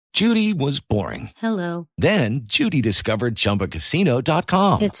Judy was boring. Hello. Then Judy discovered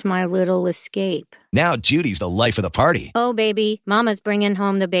ChumbaCasino.com. It's my little escape. Now Judy's the life of the party. Oh, baby, mama's bringing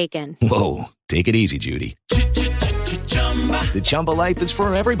home the bacon. Whoa, take it easy, Judy. The Chumba life is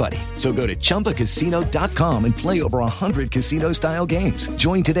for everybody. So go to ChumbaCasino.com and play over 100 casino-style games.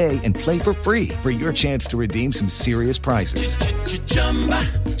 Join today and play for free for your chance to redeem some serious prizes.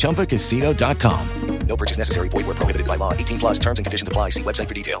 ChumbaCasino.com. No purchase necessary. Void where prohibited by law. 18 plus terms and conditions apply. See website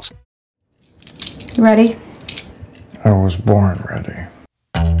for details. You ready? I was born ready.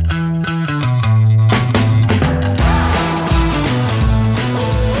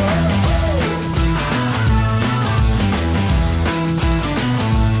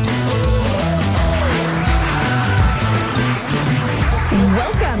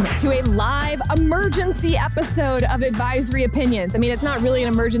 Welcome to a live emergency episode of Advisory Opinions. I mean, it's not really an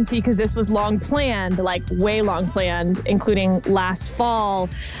emergency because this was long planned, like way long planned, including last fall.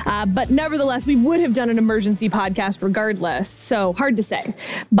 But nevertheless, we would have done an emergency podcast regardless. So hard to say.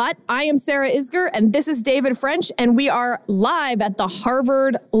 But I am Sarah Isger and this is David French, and we are live at the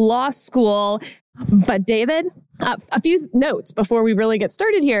Harvard Law School. But David, a few notes before we really get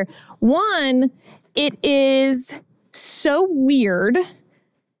started here. One, it is so weird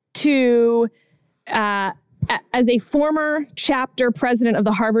to, as a former chapter president of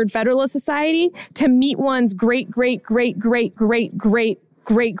the Harvard Federalist Society, to meet one's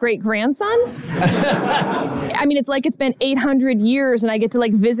great-great-great-great-great-great-great-grandson. I mean, it's like it's been 800 years and I get to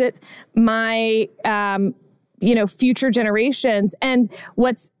like visit my, future generations. And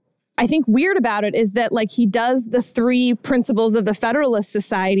what's, I think, weird about it is that like he does the 3 principles of the Federalist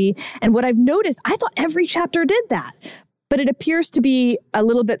Society. And what I've noticed, I thought every chapter did that. But it appears to be a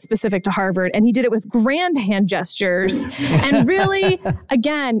little bit specific to Harvard. And he did it with grand hand gestures. And really,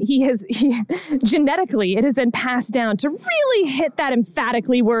 again, genetically, it has been passed down to really hit that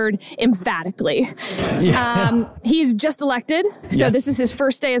emphatically word emphatically. Yeah. He's just elected. So This is his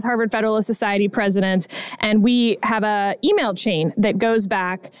first day as Harvard Federalist Society president. And we have an email chain that goes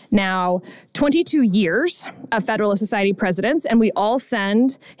back now 22 years of Federalist Society presidents. And we all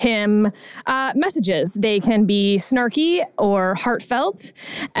send him messages. They can be snarky or heartfelt.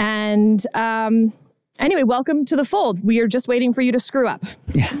 And anyway, welcome to the fold. We are just waiting for you to screw up.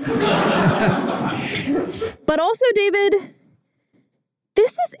 Yeah. But also, David,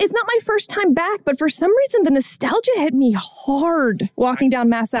 it's not my first time back, but for some reason, the nostalgia hit me hard walking down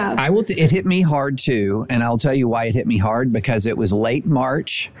Mass Ave. It hit me hard too. And I'll tell you why it hit me hard, because it was late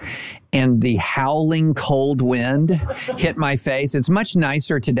March and the howling cold wind hit my face. It's much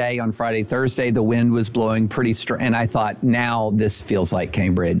nicer today on Friday, Thursday. The wind was blowing pretty strong. And I thought, now this feels like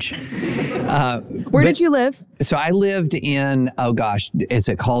Cambridge. Where did you live? So I lived in, is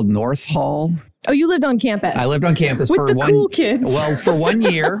it called North Hall? Oh, you lived on campus. I lived on campus with the cool kids. Well, for 1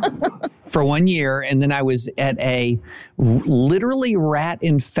 year. For 1 year. And then I was at a literally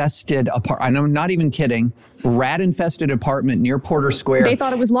rat-infested apartment. I'm not even kidding. Rat-infested apartment near Porter Square. They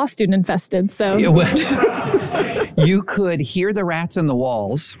thought it was law student infested, so. You could hear the rats in the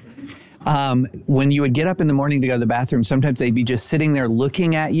walls. When you would get up in the morning to go to the bathroom, sometimes they'd be just sitting there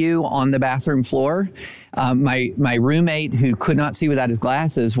looking at you on the bathroom floor. My roommate, who could not see without his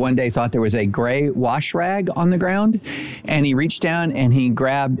glasses, one day thought there was a gray wash rag on the ground, and he reached down and he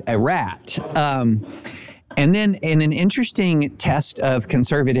grabbed a rat. And then in an interesting test of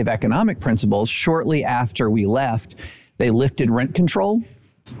conservative economic principles, shortly after we left, they lifted rent control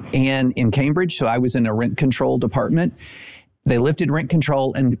and in Cambridge. So I was in a rent control department. They lifted rent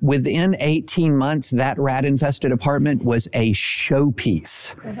control, and within 18 months, that rat-infested apartment was a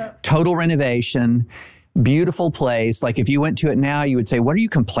showpiece. Total renovation, beautiful place. Like if you went to it now, you would say, what are you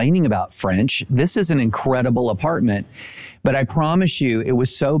complaining about, French? This is an incredible apartment. But I promise you, it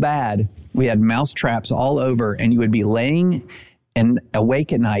was so bad. We had mouse traps all over, and you would be laying and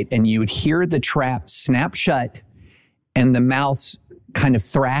awake at night, and you would hear the trap snap shut and the mouse kind of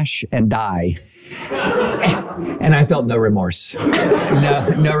thrash and die. And I felt no remorse.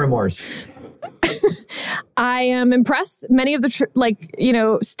 No remorse. I am impressed. Many of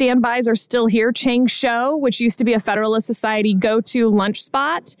the, standbys are still here. Chang Show, which used to be a Federalist Society go-to lunch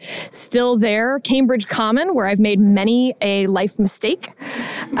spot, still there. Cambridge Common, where I've made many a life mistake.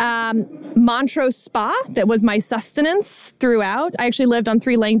 Montrose Spa, that was my sustenance throughout. I actually lived on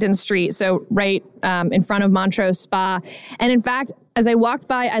 3 Langdon Street, so right in front of Montrose Spa. And in fact, as I walked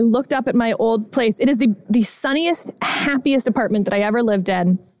by, I looked up at my old place. It is the sunniest, happiest apartment that I ever lived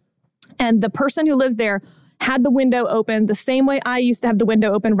in. And the person who lives there had the window open the same way I used to have the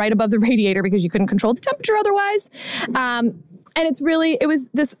window open right above the radiator because you couldn't control the temperature otherwise. And it was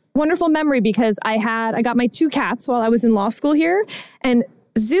this wonderful memory because I got my 2 cats while I was in law school here. And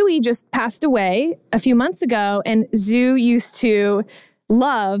Zooey just passed away a few months ago, and Zoo used to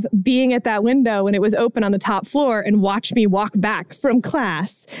love being at that window when it was open on the top floor and watch me walk back from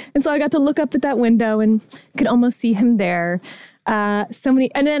class. And so I got to look up at that window and could almost see him there. And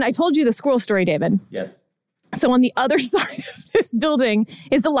then I told you the squirrel story, David. Yes. So on the other side of this building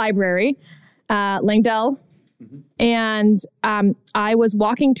is the library, Langdell. And I was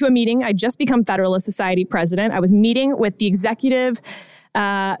walking to a meeting. I'd just become Federalist Society president. I was meeting with the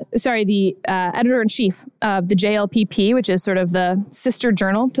editor-in-chief of the JLPP, which is sort of the sister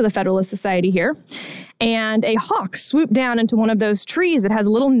journal to the Federalist Society here. And a hawk swooped down into one of those trees that has a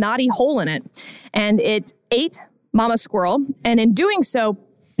little knotty hole in it. And it ate Mama Squirrel. And in doing so,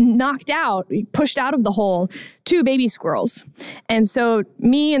 pushed out of the hole 2 baby squirrels. And so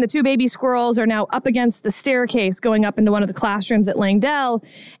me and the 2 baby squirrels are now up against the staircase going up into one of the classrooms at Langdell.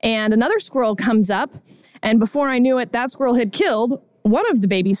 And another squirrel comes up. And before I knew it, that squirrel had killed one of the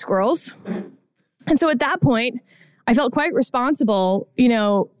baby squirrels. And so at that point, I felt quite responsible,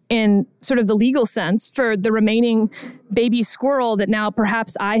 in sort of the legal sense for the remaining baby squirrel that now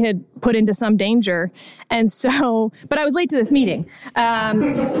perhaps I had put into some danger. And so, but I was late to this meeting.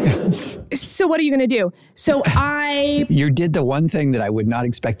 So what are you going to do? You did the one thing that I would not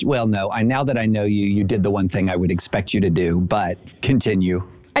expect. Well, no, now that I know you, you did the one thing I would expect you to do, but continue.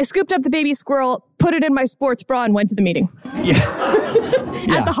 I scooped up the baby squirrel, put it in my sports bra, and went to the meeting. Yeah.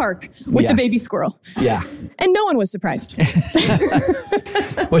 At the Hark with the baby squirrel. Yeah. And no one was surprised.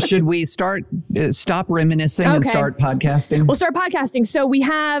 Well, should we stop reminiscing and start podcasting? We'll start podcasting. So we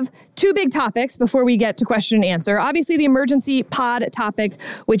have 2 big topics before we get to question and answer. Obviously, the emergency pod topic,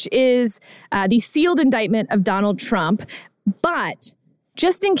 which is the sealed indictment of Donald Trump. But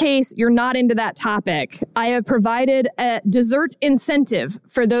just in case you're not into that topic, I have provided a dessert incentive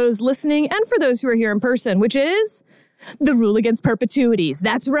for those listening and for those who are here in person, which is the rule against perpetuities.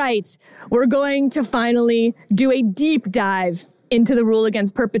 That's right. We're going to finally do a deep dive into the rule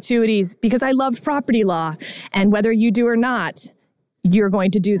against perpetuities because I loved property law. And whether you do or not, you're going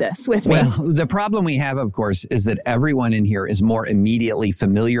to do this with me. Well, the problem we have, of course, is that everyone in here is more immediately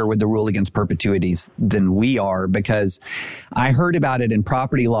familiar with the rule against perpetuities than we are, because I heard about it in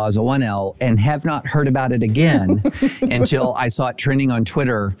Property Laws 1L and have not heard about it again until I saw it trending on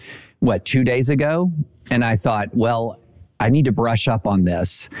Twitter, 2 days ago? And I thought, well, I need to brush up on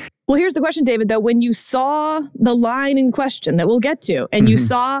this. Well, here's the question, David, though. When you saw the line in question that we'll get to, and you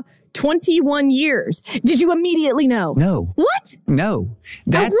saw 21 years, did you immediately know? No. What? No.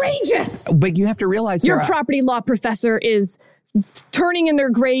 That's outrageous. But you have to realize your property law professor is turning in their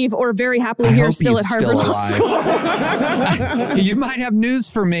grave or very happily here still at Harvard Law School. You might have news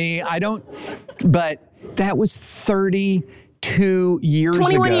for me. But that was 32 years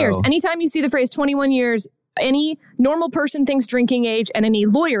 21 ago. years. Anytime you see the phrase 21 years, any normal person thinks drinking age and any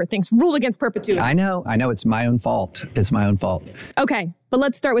lawyer thinks rule against perpetuity. I know. It's my own fault. Okay, but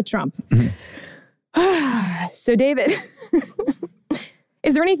let's start with Trump. So, David,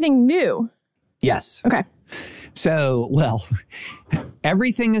 is there anything new? Yes. Okay. So,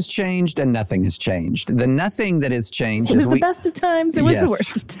 everything has changed and nothing has changed. The nothing that has changed is the best of times. It was the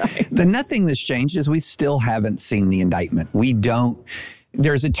worst of times. The nothing that's changed is we still haven't seen the indictment.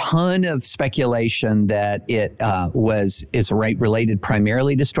 There's a ton of speculation that it is related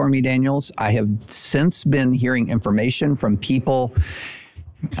primarily to Stormy Daniels. I have since been hearing information from people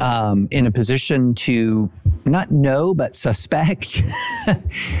in a position to not know, but suspect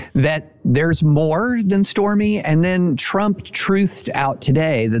that there's more than Stormy. And then Trump truthed out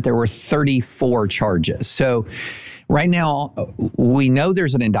today that there were 34 charges. So right now, we know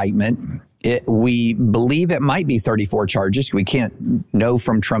there's an indictment. We believe it might be 34 charges. We can't know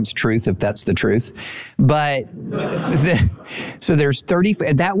from Trump's truth if that's the truth. But so there's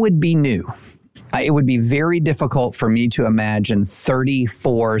 30. That would be new. It would be very difficult for me to imagine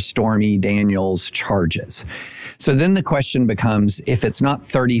 34 Stormy Daniels charges. So then the question becomes, if it's not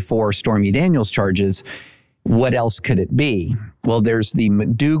 34 Stormy Daniels charges, what else could it be? Well, there's the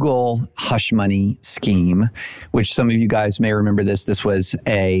McDougal hush money scheme, which some of you guys may remember this. This was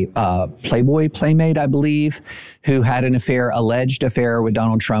a Playboy playmate, I believe, who had an alleged affair with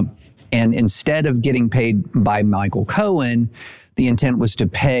Donald Trump. And instead of getting paid by Michael Cohen, the intent was to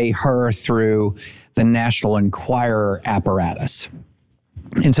pay her through the National Enquirer apparatus.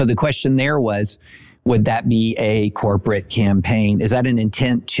 And so the question there was, would that be a corporate campaign? Is that an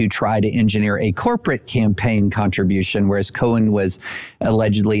intent to try to engineer a corporate campaign contribution, whereas Cohen was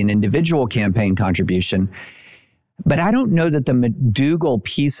allegedly an individual campaign contribution? But I don't know that the McDougal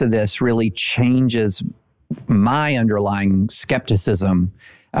piece of this really changes my underlying skepticism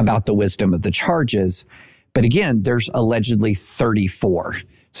about the wisdom of the charges, But again, there's allegedly 34.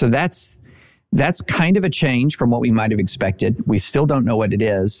 So that's kind of a change from what we might have expected. We still don't know what it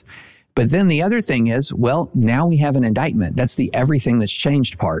is. But then the other thing is, well, now we have an indictment. That's the everything that's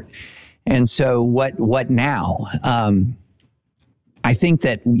changed part. And so what now? I think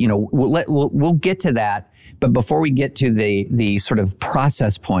that, we'll get to that. But before we get to the sort of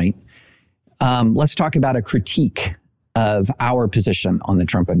process point, let's talk about a critique of our position on the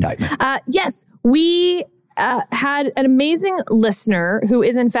Trump indictment. Yes, we had an amazing listener who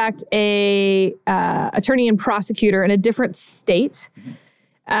is in fact a attorney and prosecutor in a different state,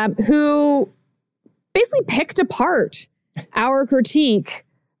 who basically picked apart our critique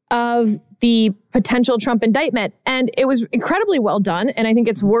of the potential Trump indictment. And it was incredibly well done. And I think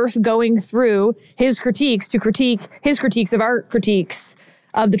it's worth going through his critiques to critique his critiques of our critiques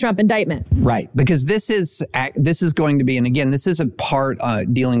of the Trump indictment. Right. Because this is going to be, and again, this is a part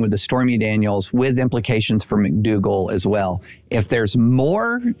dealing with the Stormy Daniels with implications for McDougal as well. If there's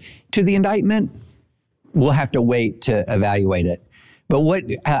more to the indictment, we'll have to wait to evaluate it. But what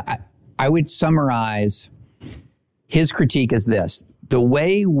I would summarize his critique is this. The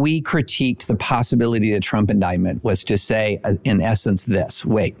way we critiqued the possibility of the Trump indictment was to say, in essence, this: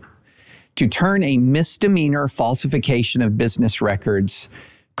 wait, to turn a misdemeanor falsification of business records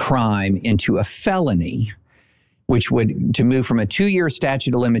crime into a felony, which would to move from a 2-year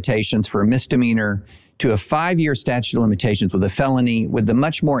statute of limitations for a misdemeanor to a 5-year statute of limitations with a felony, with the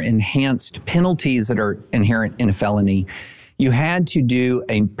much more enhanced penalties that are inherent in a felony. You had to do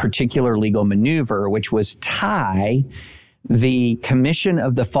a particular legal maneuver, which was tie the commission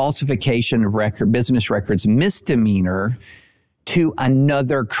of the falsification of business records misdemeanor to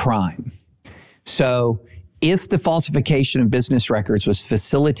another crime. So if the falsification of business records was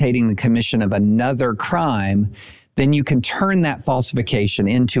facilitating the commission of another crime, then you can turn that falsification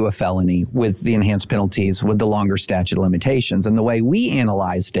into a felony with the enhanced penalties, with the longer statute of limitations. And the way we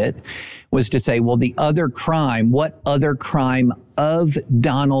analyzed it was to say, well, the other crime, what other crime of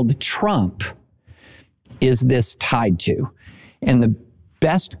Donald Trump is this tied to? And the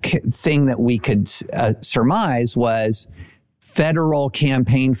best thing that we could surmise was federal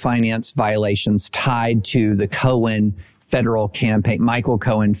campaign finance violations tied to the Michael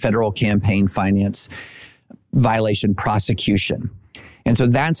Cohen federal campaign finance violation prosecution. And so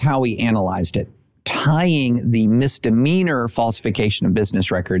that's how we analyzed it, tying the misdemeanor falsification of business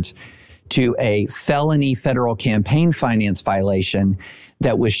records to a felony federal campaign finance violation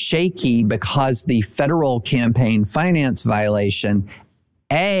that was shaky because the federal campaign finance violation,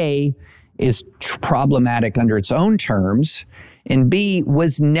 A, is problematic under its own terms, and B,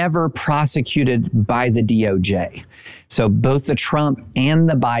 was never prosecuted by the DOJ. So both the Trump and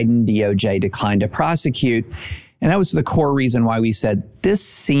the Biden DOJ declined to prosecute. And that was the core reason why we said, this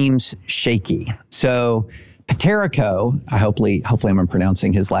seems shaky. So Paterico, hopefully I'm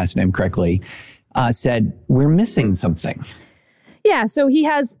pronouncing his last name correctly, said, we're missing something. Yeah, so he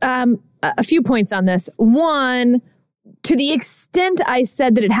has a few points on this. One, to the extent I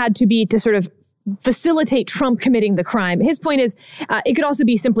said that it had to be to sort of facilitate Trump committing the crime, his point is it could also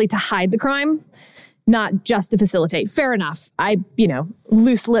be simply to hide the crime, not just to facilitate. Fair enough.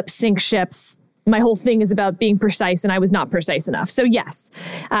 Loose lips sink ships. My whole thing is about being precise, and I was not precise enough. So yes,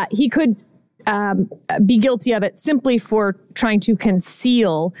 he could be guilty of it simply for trying to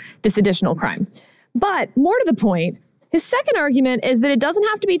conceal this additional crime. But more to the point, his second argument is that it doesn't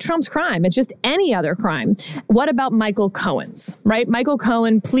have to be Trump's crime. It's just any other crime. What about Michael Cohen's, right? Michael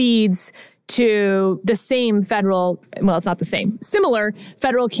Cohen pleads to the same similar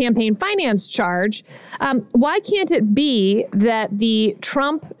federal campaign finance charge. Why can't it be that the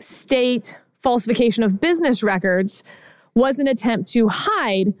Trump state falsification of business records was an attempt to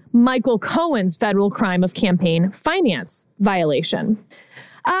hide Michael Cohen's federal crime of campaign finance violation?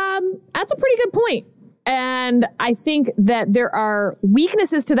 That's a pretty good point. And I think that there are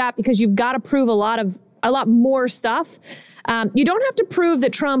weaknesses to that because you've got to prove a lot more stuff. You don't have to prove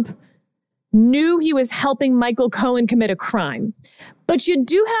that Trump knew he was helping Michael Cohen commit a crime, but you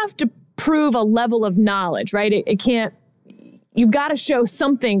do have to prove a level of knowledge, right? You've got to show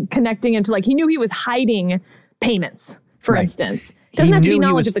something connecting into, like, he knew he was hiding payments, for instance. It doesn't have to be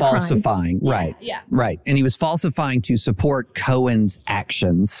knowledge of the crime. He knew he was falsifying, right? Yeah. Right. And he was falsifying to support Cohen's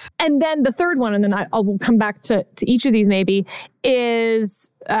actions. And then the third one, and then I'll come back to each of these maybe, is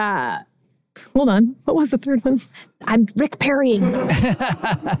Hold on. What was the third one? I'm Rick Perrying.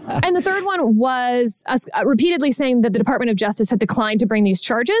 And the third one was us repeatedly saying that the Department of Justice had declined to bring these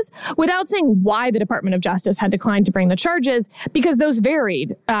charges without saying why the Department of Justice had declined to bring the charges, because those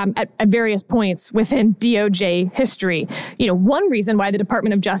varied at various points within DOJ history. One reason why the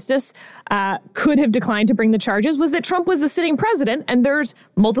Department of Justice could have declined to bring the charges was that Trump was the sitting president, and there's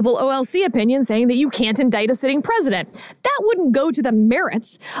multiple OLC opinions saying that you can't indict a sitting president. That wouldn't go to the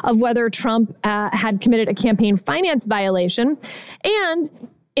merits of whether Trump had committed a campaign finance violation. And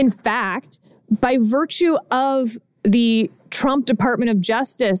in fact, by virtue of the Trump Department of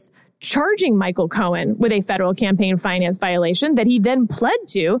Justice charging Michael Cohen with a federal campaign finance violation that he then pled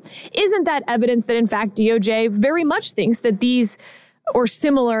to, isn't that evidence that, in fact, DOJ very much thinks that these or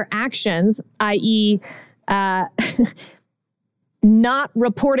similar actions, i.e., not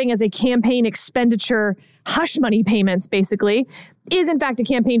reporting as a campaign expenditure hush money payments, basically, is in fact a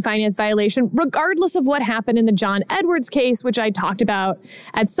campaign finance violation, regardless of what happened in the John Edwards case, which I talked about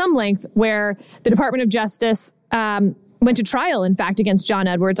at some length, where the Department of Justice went to trial, in fact, against John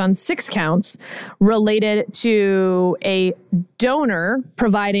Edwards on 6 counts related to a donor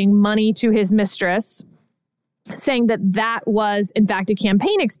providing money to his mistress, saying that that was, in fact, a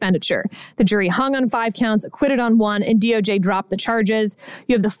campaign expenditure. The jury hung on 5 counts, acquitted on 1, and DOJ dropped the charges.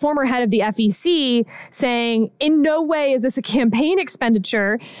 You have the former head of the FEC saying, in no way is this a campaign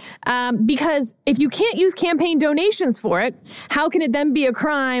expenditure, because if you can't use campaign donations for it, how can it then be a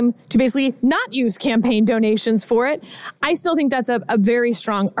crime to basically not use campaign donations for it? I still think that's a very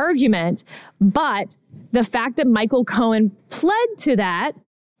strong argument, but the fact that Michael Cohen pled to that,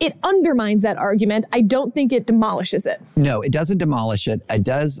 it undermines that argument. I don't think it demolishes it. No, it doesn't demolish it. It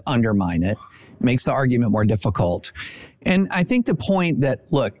does undermine it, makes the argument more difficult. And I think the point that,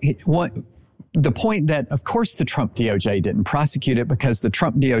 of course, the Trump DOJ didn't prosecute it because the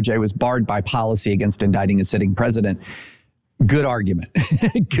Trump DOJ was barred by policy against indicting a sitting president. Good argument.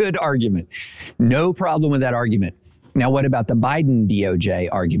 Good argument. No problem with that argument. Now, what about the Biden DOJ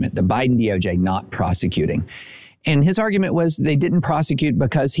argument? The Biden DOJ not prosecuting. And his argument was they didn't prosecute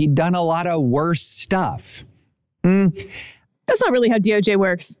because he'd done a lot of worse stuff. That's not really how DOJ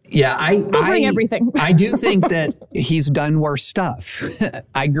works. Yeah, I bring everything. I do think that he's done worse stuff.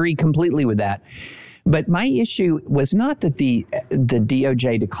 I agree completely with that. But my issue was not that the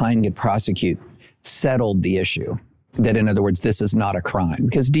DOJ declining to prosecute settled the issue. That, in other words, this is not a crime.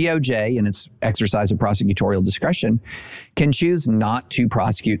 Because DOJ, in its exercise of prosecutorial discretion, can choose not to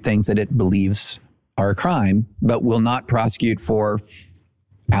prosecute things that it believes are a crime, but will not prosecute for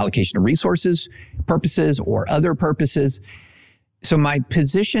allocation of resources purposes or other purposes. So my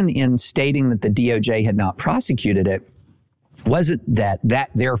position in stating that the DOJ had not prosecuted it wasn't that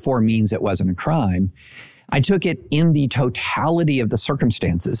therefore means it wasn't a crime. I took it in the totality of the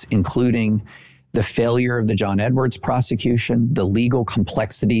circumstances, including the failure of the John Edwards prosecution, the legal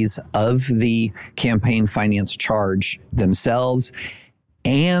complexities of the campaign finance charge themselves,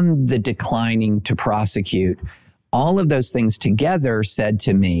 and the declining to prosecute. All of those things together said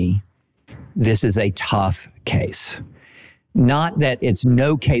to me, this is a tough case. Not that it's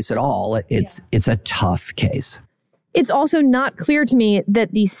no case at all. It's a tough case. It's also not clear to me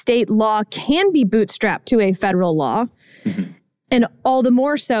that the state law can be bootstrapped to a federal law. And all the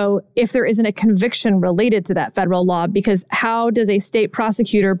more so if there isn't a conviction related to that federal law, because how does a state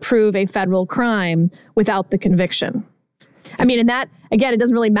prosecutor prove a federal crime without the conviction? I mean, and that, again, it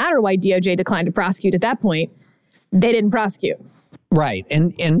doesn't really matter why DOJ declined to prosecute at that point. They didn't prosecute. Right.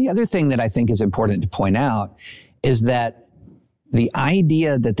 And the other thing that I think is important to point out is that the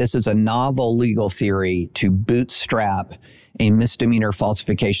idea that this is a novel legal theory to bootstrap a misdemeanor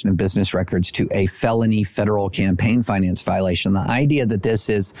falsification of business records to a felony federal campaign finance violation, the idea that this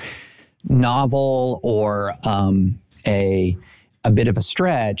is novel or a bit of a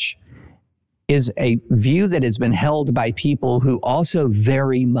stretch is a view that has been held by people who also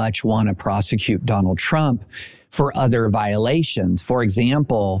very much want to prosecute Donald Trump for other violations. For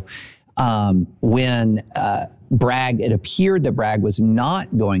example, when Bragg, it appeared that Bragg was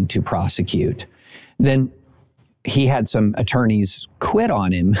not going to prosecute, then he had some attorneys quit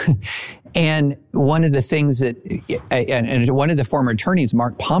on him. And one of the things that, and one of the former attorneys,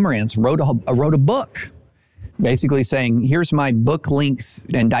 Mark Pomerantz, wrote a book basically saying, here's my book-length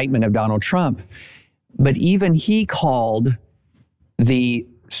indictment of Donald Trump. But even he called the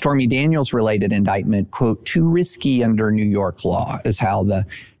Stormy Daniels-related indictment, quote, too risky under New York law, is how the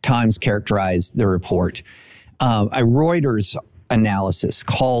Times characterized the report. A Reuters analysis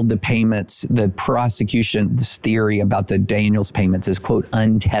called the payments, the prosecution's theory about the Daniels payments is, quote,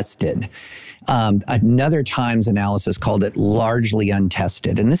 untested. Another Times analysis called it largely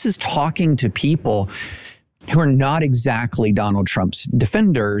untested. And this is talking to people who are not exactly Donald Trump's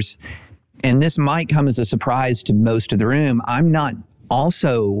defenders. And this might come as a surprise to most of the room. I'm not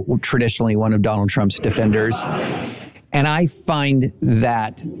also traditionally one of Donald Trump's defenders. And I find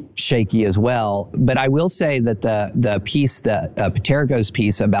that shaky as well. But I will say that the piece, Ptergo's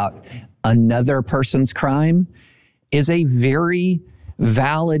piece about another person's crime is a very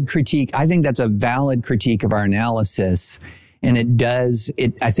valid critique. I think that's a valid critique of our analysis. And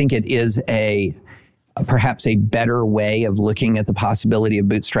I think it is perhaps a better way of looking at the possibility of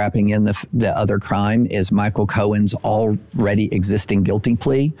bootstrapping in the other crime is Michael Cohen's already existing guilty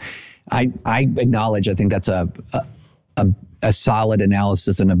plea. I acknowledge, I think that's a solid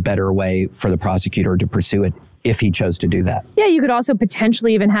analysis and a better way for the prosecutor to pursue it if he chose to do that. Yeah, you could also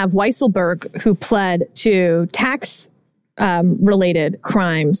potentially even have Weisselberg, who pled to tax related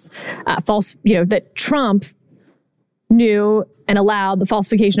crimes, that Trump knew and allowed the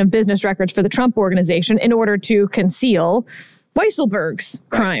falsification of business records for the Trump Organization in order to conceal Weisselberg's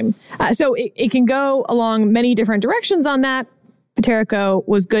crime. So it can go along many different directions on that. Ptergo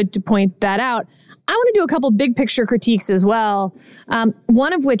was good to point that out. I want to do a couple big picture critiques as well.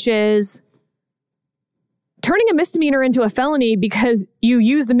 One of which is turning a misdemeanor into a felony because you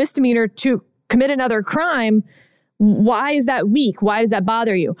use the misdemeanor to commit another crime. Why is that weak? Why does that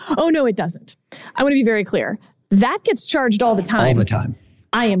bother you? Oh, no, it doesn't. I want to be very clear. That gets charged all the time. All the time.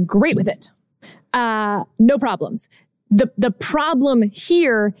 I am great with it. No problems. The problem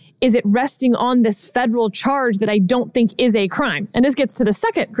here is it resting on this federal charge that I don't think is a crime. And this gets to the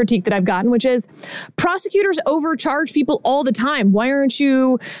second critique that I've gotten, which is prosecutors overcharge people all the time. Why aren't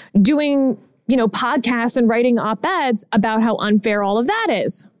you doing, podcasts and writing op-eds about how unfair all of that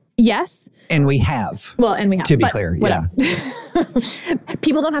is? Yes. And we have. Well, and we have. To be clear, yeah.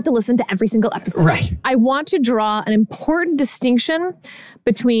 People don't have to listen to every single episode. Right. I want to draw an important distinction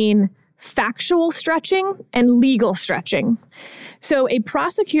between factual stretching and legal stretching. So a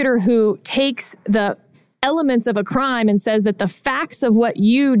prosecutor who takes the elements of a crime and says that the facts of what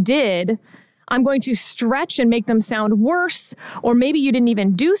you did, I'm going to stretch and make them sound worse, or maybe you didn't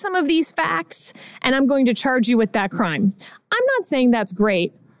even do some of these facts, and I'm going to charge you with that crime. I'm not saying that's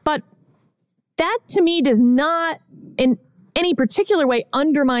great, but that to me does not in any particular way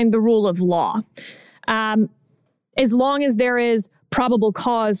undermine the rule of law. As long as there is probable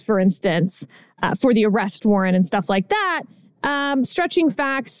cause, for instance, for the arrest warrant and stuff like that, stretching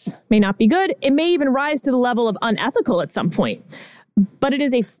facts may not be good. It may even rise to the level of unethical at some point. But it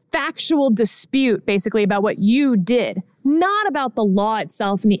is a factual dispute, basically, about what you did, not about the law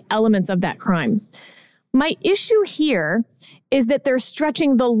itself and the elements of that crime. My issue here is that they're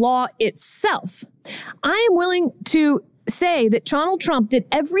stretching the law itself. I am willing to say that Donald Trump did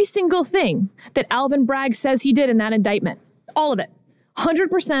every single thing that Alvin Bragg says he did in that indictment. All of it.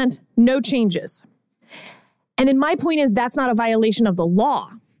 100%, no changes. And then my point is that's not a violation of the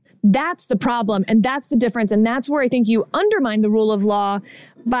law. That's the problem, and that's the difference, and that's where I think you undermine the rule of law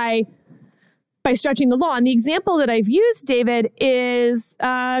by stretching the law. And the example that I've used, David, is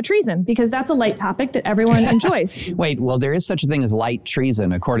treason, because that's a light topic that everyone enjoys. Wait, well, there is such a thing as light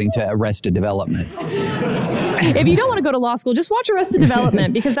treason, according to Arrested Development. If you don't want to go to law school, just watch Arrested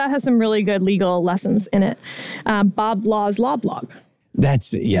Development, because that has some really good legal lessons in it. Bob Law's Law Blog.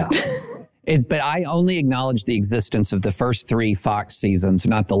 Yeah. But I only acknowledge the existence of the first 3 Fox seasons,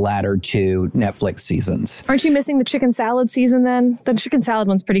 not the latter 2 Netflix seasons. Aren't you missing the chicken salad season then? The chicken salad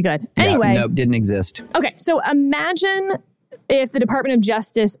one's pretty good. Anyway. Nope, didn't exist. Okay, so imagine if the Department of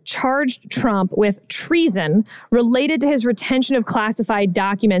Justice charged Trump with treason related to his retention of classified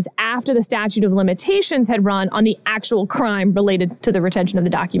documents after the statute of limitations had run on the actual crime related to the retention of the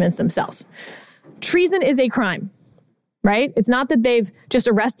documents themselves. Treason is a crime, right? It's not that they've just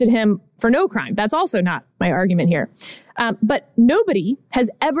arrested him for no crime. That's also not my argument here. But nobody has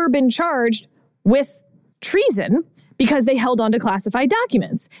ever been charged with treason because they held on to classified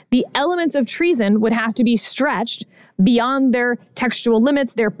documents. The elements of treason would have to be stretched beyond their textual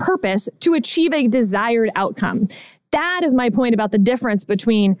limits, their purpose, to achieve a desired outcome. That is my point about the difference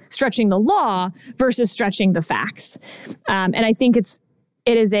between stretching the law versus stretching the facts. And I think it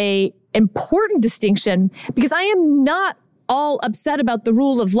is a important distinction, because I am not all upset about the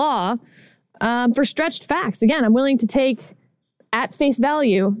rule of law for stretched facts. Again, I'm willing to take at face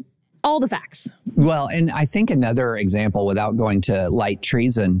value all the facts. Well, and I think another example, without going to light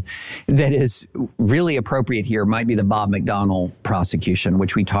treason, that is really appropriate here might be the Bob McDonnell prosecution,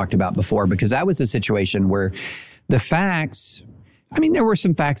 which we talked about before, because that was a situation where the facts I mean, there were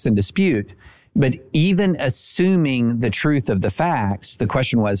some facts in dispute, but even assuming the truth of the facts, the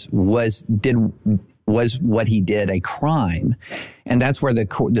question was what he did a crime? And that's where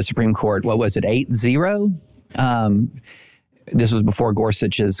the Supreme Court, what was it, 8-0? This was before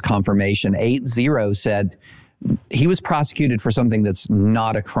Gorsuch's confirmation. 8-0 said he was prosecuted for something that's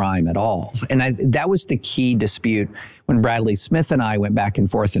not a crime at all. And that was the key dispute when Bradley Smith and I went back and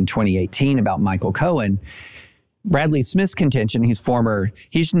forth in 2018 about Michael Cohen. Bradley Smith's contention,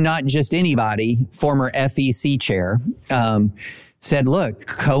 he's not just anybody, former FEC chair, said, look,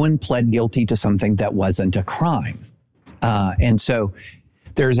 Cohen pled guilty to something that wasn't a crime. And so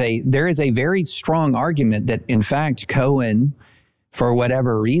there is a very strong argument that, in fact, Cohen, for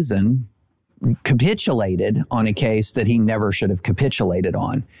whatever reason, capitulated on a case that he never should have capitulated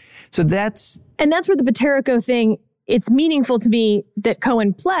on. So that's where the Paterico thing, it's meaningful to me that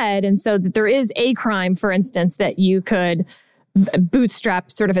Cohen pled, and so that there is a crime, for instance, that you could bootstrap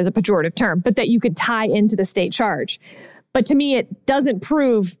sort of as a pejorative term, but that you could tie into the state charge. But to me, it doesn't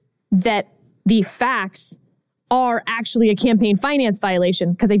prove that the facts are actually a campaign finance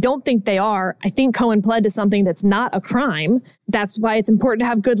violation, because I don't think they are. I think Cohen pled to something that's not a crime. That's why it's important to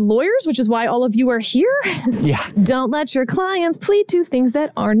have good lawyers, which is why all of you are here. Yeah. Don't let your clients plead to things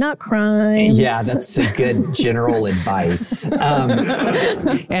that are not crimes. Yeah, that's a good general advice.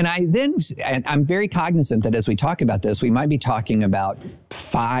 And I'm very cognizant that as we talk about this, we might be talking about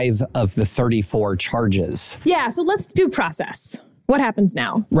 5 of the 34 charges. Yeah, so let's do process. What happens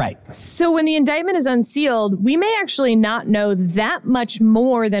now? Right. So when the indictment is unsealed, we may actually not know that much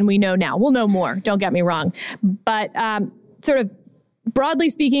more than we know now. We'll know more, don't get me wrong. But sort of broadly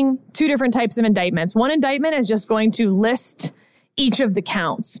speaking, 2 different types of indictments. One indictment is just going to list each of the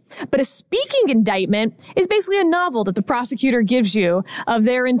counts. But a speaking indictment is basically a novel that the prosecutor gives you of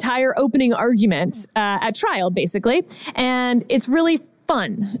their entire opening argument at trial, basically. And it's really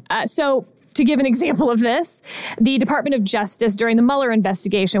fun. So to give an example of this, the Department of Justice during the Mueller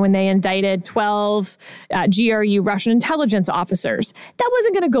investigation, when they indicted 12 GRU Russian intelligence officers, that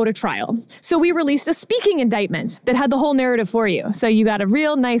wasn't going to go to trial. So we released a speaking indictment that had the whole narrative for you. So you got a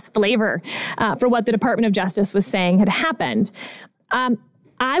real nice flavor for what the Department of Justice was saying had happened.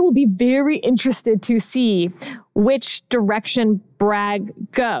 I will be very interested to see which direction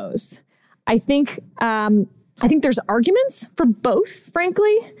Bragg goes. I think there's arguments for both,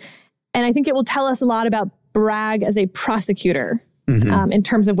 frankly. And I think it will tell us a lot about Bragg as a prosecutor in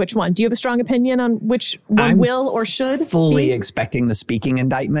terms of which one. Do you have a strong opinion on which one will or should fully be? Expecting the speaking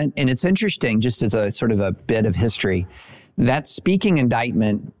indictment. And it's interesting, just as a sort of a bit of history, that speaking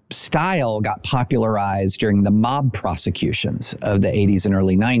indictment style got popularized during the mob prosecutions of the 80s and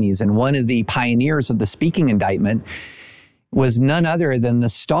early 90s. And one of the pioneers of the speaking indictment was none other than the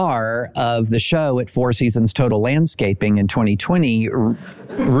star of the show at Four Seasons Total Landscaping in 2020,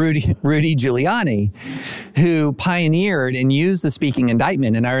 Rudy Giuliani, who pioneered and used the speaking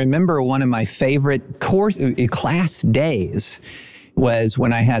indictment. And I remember one of my favorite class days was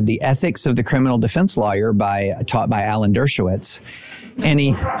when I had the Ethics of the Criminal Defense Lawyer taught by Alan Dershowitz. And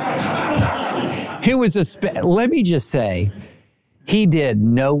he was let me just say, he did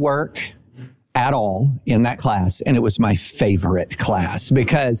no work at all in that class. And it was my favorite class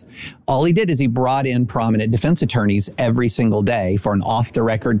because all he did is he brought in prominent defense attorneys every single day for an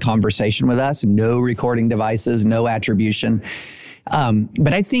off-the-record conversation with us, no recording devices, no attribution.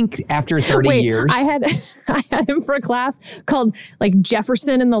 But I think after 30 years... I had him for a class called like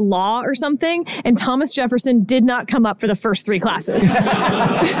Jefferson and the Law or something, and Thomas Jefferson did not come up for the first 3 classes.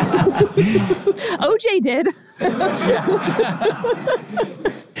 OJ did.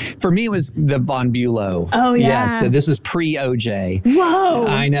 For me, it was the Von Bulow. Oh, yeah. Yes, so this is pre-OJ. Whoa.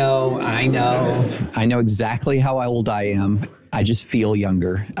 I know exactly how old I am. I just feel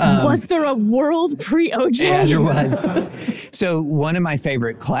younger. Was there a world pre-OJ? Yeah, there was. So one of my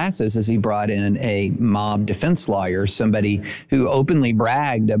favorite classes is he brought in a mob defense lawyer, somebody who openly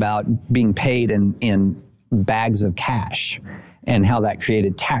bragged about being paid in bags of cash and how that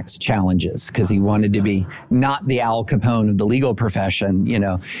created tax challenges because he wanted to be not the Al Capone of the legal profession, you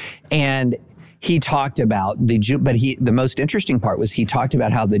know. And he talked about the most interesting part was he talked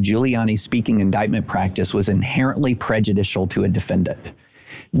about how the Giuliani speaking indictment practice was inherently prejudicial to a defendant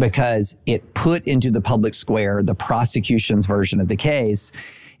because it put into the public square the prosecution's version of the case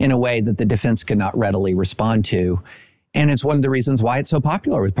in a way that the defense could not readily respond to. And it's one of the reasons why it's so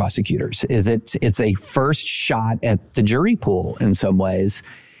popular with prosecutors is it's a first shot at the jury pool in some ways.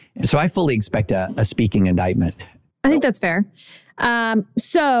 So I fully expect a speaking indictment. I think that's fair.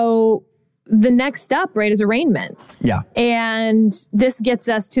 So the next step, right, is arraignment. Yeah. And this gets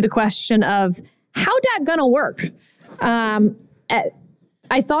us to the question of how that gonna work? And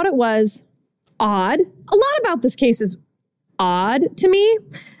I thought it was odd. A lot about this case is odd to me.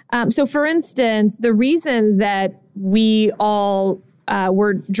 So for instance, the reason that we all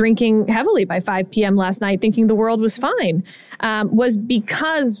were drinking heavily by 5 p.m. last night, thinking the world was fine, was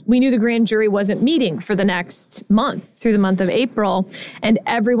because we knew the grand jury wasn't meeting for the next month, through the month of April. And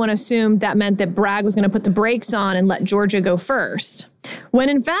everyone assumed that meant that Bragg was going to put the brakes on and let Georgia go first. When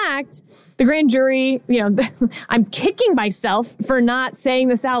in fact, the grand jury, I'm kicking myself for not saying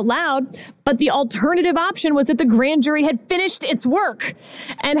this out loud, but the alternative option was that the grand jury had finished its work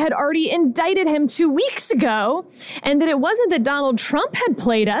and had already indicted him 2 weeks ago, and that it wasn't that Donald Trump had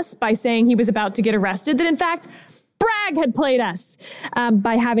played us by saying he was about to get arrested, that in fact, Bragg had played us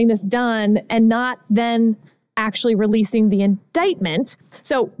by having this done and not then actually releasing the indictment.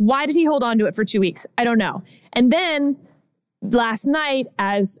 So why did he hold on to it for 2 weeks? I don't know. And then last night,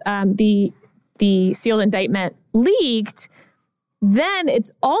 as the sealed indictment leaked, then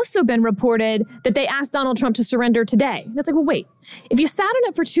it's also been reported that they asked Donald Trump to surrender today. And it's like, well, wait, if you sat on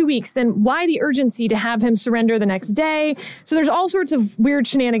it for 2 weeks, then why the urgency to have him surrender the next day? So there's all sorts of weird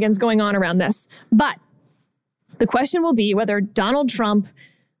shenanigans going on around this. But the question will be whether Donald Trump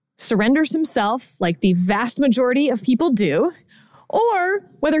surrenders himself, like the vast majority of people do, or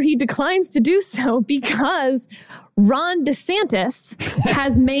whether he declines to do so because Ron DeSantis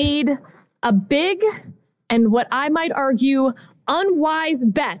has made a big and what I might argue unwise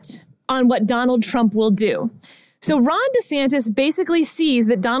bet on what Donald Trump will do. So Ron DeSantis basically sees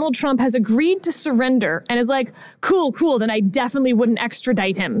that Donald Trump has agreed to surrender and is like, cool, then I definitely wouldn't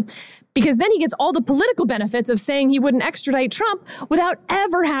extradite him. Because then he gets all the political benefits of saying he wouldn't extradite Trump without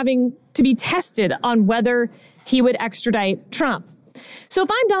ever having to be tested on whether he would extradite Trump. So if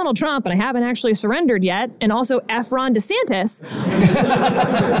I'm Donald Trump and I haven't actually surrendered yet, and also F. Ron DeSantis,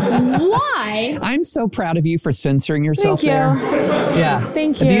 why? I'm so proud of you for censoring yourself there. Yeah.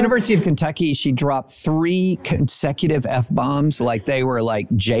 Thank you. At the University of Kentucky, she dropped 3 consecutive F-bombs like they were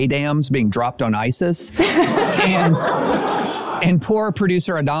like J-dams being dropped on ISIS. And poor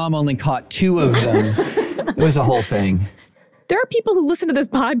producer Adam only caught 2 of them. It was a whole thing. There are people who listen to this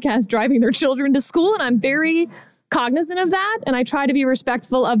podcast driving their children to school, and I'm very cognizant of that, and I try to be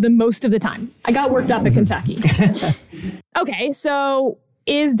respectful of them most of the time. I got worked up at Kentucky. Okay, so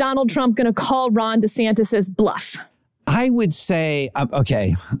is Donald Trump going to call Ron DeSantis' bluff? I would say,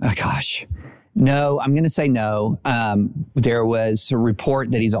 no, I'm going to say no. There was a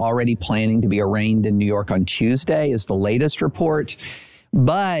report that he's already planning to be arraigned in New York on Tuesday, is the latest report.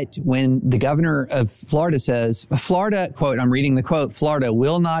 But when the governor of Florida says, Florida, quote, I'm reading the quote, Florida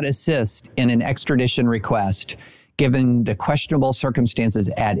will not assist in an extradition request given the questionable circumstances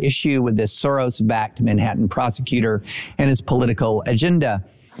at issue with this Soros-backed Manhattan prosecutor and his political agenda.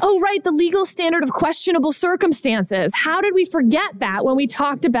 Oh, right. The legal standard of questionable circumstances. How did we forget that when we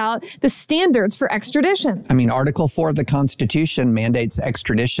talked about the standards for extradition? I mean, Article 4 of the Constitution mandates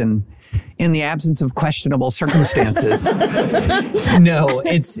extradition in the absence of questionable circumstances. No,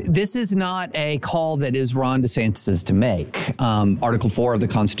 this is not a call that is Ron DeSantis' to make. Article 4 of the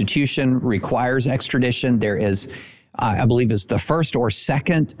Constitution requires extradition. There is, I believe, is the first or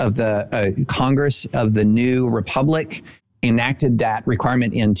second of the Congress of the new republic enacted that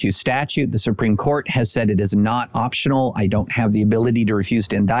requirement into statute. The Supreme Court has said it is not optional. I don't have the ability to refuse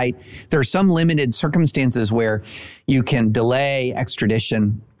to indict. There are some limited circumstances where you can delay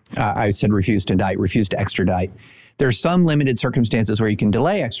extradition. I said refuse to indict, refuse to extradite. There are some limited circumstances where you can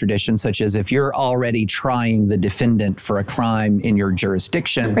delay extradition, such as if you're already trying the defendant for a crime in your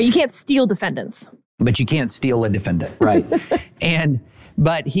jurisdiction. Right, you can't steal defendants. But you can't steal a defendant, right?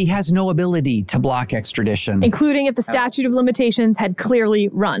 But he has no ability to block extradition. Including if the statute of limitations had clearly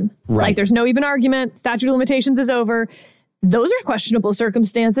run. Right. Like there's no even argument, statute of limitations is over. Those are questionable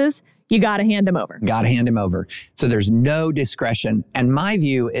circumstances. You got to hand him over. Got to hand him over. So there's no discretion. And my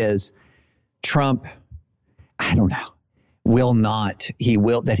view is Trump, I don't know, he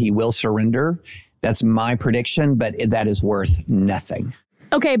will surrender. That's my prediction, but that is worth nothing.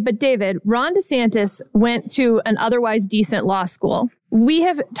 Okay, but David, Ron DeSantis went to an otherwise decent law school. We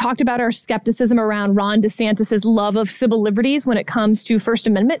have talked about our skepticism around Ron DeSantis' love of civil liberties when it comes to First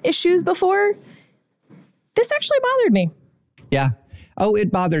Amendment issues before. This actually bothered me. Yeah. Oh,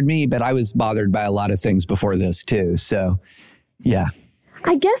 it bothered me, but I was bothered by a lot of things before this too. So, yeah.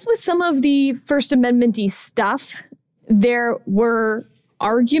 I guess with some of the First Amendment-y stuff, there were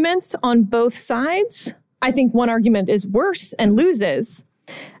arguments on both sides. I think one argument is worse and loses.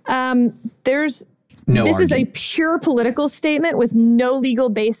 This is a pure political statement with no legal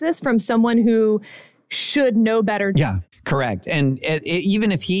basis from someone who should know better. Yeah, correct. And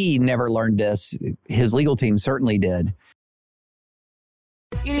even if he never learned this, his legal team certainly did.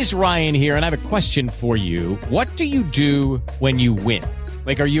 It is Ryan here, and I have a question for you. What do you do when you win?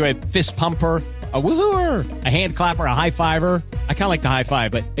 Like, are you a fist pumper, a woo-hooer, a hand clapper, a high fiver? I kind of like the high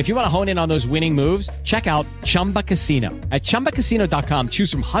five, but if you want to hone in on those winning moves, check out Chumba Casino. At ChumbaCasino.com,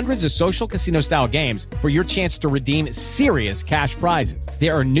 choose from hundreds of social casino-style games for your chance to redeem serious cash prizes.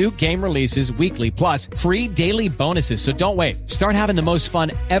 There are new game releases weekly, plus free daily bonuses. So don't wait. Start having the most fun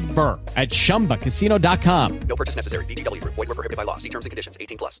ever at ChumbaCasino.com. No purchase necessary. VGW. Void where prohibited by law. See terms and conditions.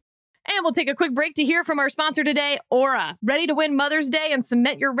 18+. And we'll take a quick break to hear from our sponsor today, Aura. Ready to win Mother's Day and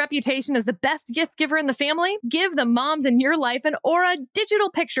cement your reputation as the best gift giver in the family? Give the moms in your life an Aura digital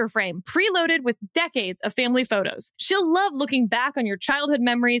picture frame preloaded with decades of family photos. She'll love looking back on your childhood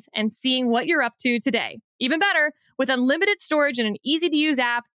memories and seeing what you're up to today. Even better, with unlimited storage and an easy-to-use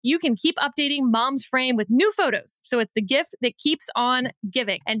app, you can keep updating Mom's frame with new photos, so it's the gift that keeps on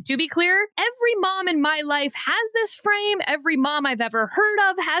giving. And to be clear, every mom in my life has this frame. Every mom I've ever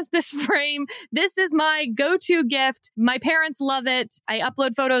heard of has this frame. This is my go-to gift. My parents love it. I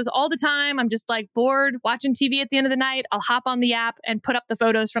upload photos all the time. I'm just like bored watching TV at the end of the night. I'll hop on the app and put up the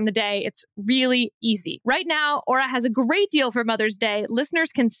photos from the day. It's really easy. Right now, Aura has a great deal for Mother's Day.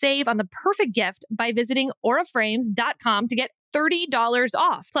 Listeners can save on the perfect gift by visiting auraframes.com to get $30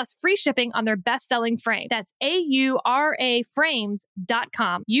 off, plus free shipping on their best-selling frame. That's AURA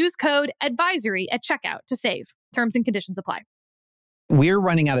frames.com. Use code ADVISORY at checkout to save. Terms and conditions apply. We're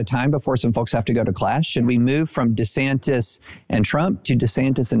running out of time before some folks have to go to class. Should we move from DeSantis and Trump to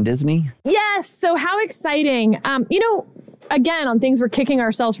DeSantis and Disney? Yes. So how exciting. Again, on things we're kicking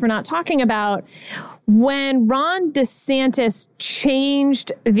ourselves for not talking about, when Ron DeSantis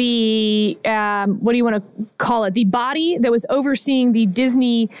changed the, what do you want to call it? The body that was overseeing the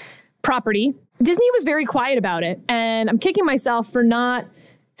Disney property, Disney was very quiet about it. And I'm kicking myself for not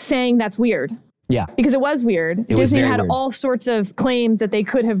saying that's weird. Yeah. Because it was weird. Disney had all sorts of claims that they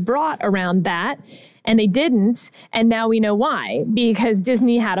could have brought around that, and they didn't. And now we know why, because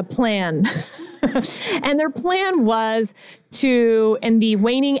Disney had a plan. And their plan was to, in the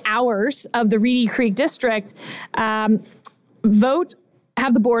waning hours of the Reedy Creek District, have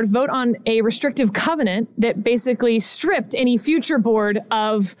the board vote on a restrictive covenant that basically stripped any future board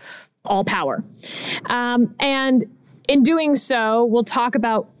of all power. And in doing so, we'll talk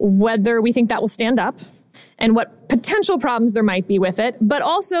about whether we think that will stand up and what potential problems there might be with it. But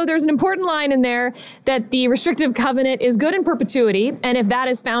also, there's an important line in there that the restrictive covenant is good in perpetuity, and if that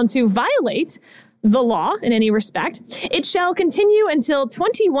is found to violate the law in any respect, it shall continue until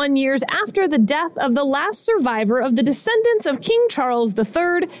 21 years after the death of the last survivor of the descendants of King Charles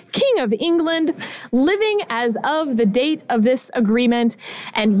III, King of England, living as of the date of this agreement.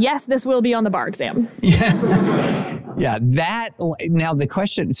 And yes, this will be on the bar exam. Yeah, now the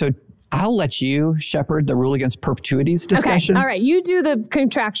question, so I'll let you shepherd the rule against perpetuities discussion. Okay, all right, you do the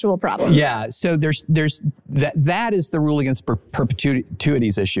contractual problems. Yeah, so there's that is the rule against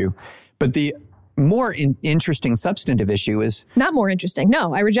perpetuities issue. But the more interesting substantive issue is... Not more interesting.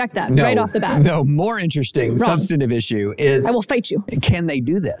 No, I reject that right off the bat. No, more interesting substantive issue is... I will fight you. Can they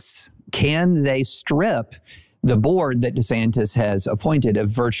do this? Can they strip the board that DeSantis has appointed of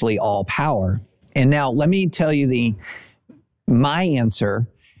virtually all power? And now let me tell you my answer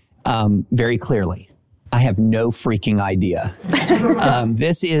very clearly. I have no freaking idea.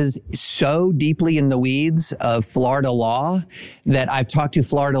 This is so deeply in the weeds of Florida law that I've talked to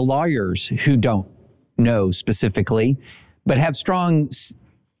Florida lawyers who don't know specifically, but have strong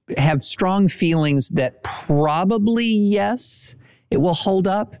feelings that probably, yes, it will hold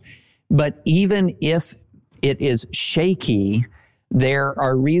up. But even if it is shaky, there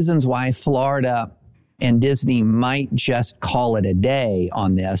are reasons why Florida and Disney might just call it a day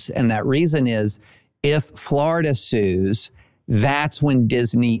on this. And that reason is, if Florida sues, that's when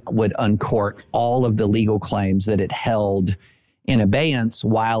Disney would uncork all of the legal claims that it held in abeyance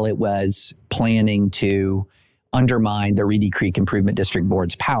while it was planning to undermine the Reedy Creek Improvement District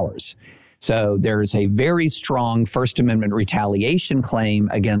Board's powers. So there's a very strong First Amendment retaliation claim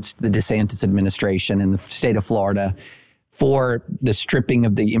against the DeSantis administration in the state of Florida for the stripping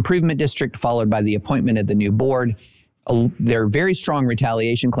of the Improvement District, followed by the appointment of the new board. There are very strong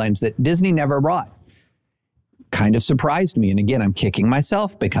retaliation claims that Disney never brought. Kind of surprised me. And again, I'm kicking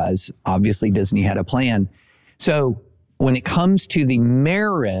myself because obviously Disney had a plan. So when it comes to the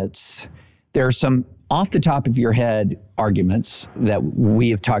merits, there are some off the top of your head arguments that we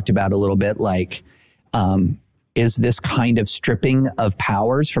have talked about a little bit, like, is this kind of stripping of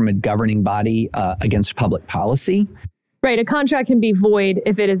powers from a governing body against public policy? Right. A contract can be void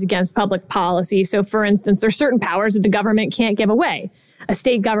if it is against public policy. So, for instance, there's certain powers that the government can't give away. A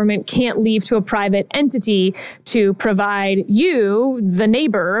state government can't leave to a private entity to provide you, the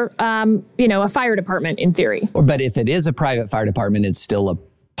neighbor, a fire department in theory. But if it is a private fire department, it's still a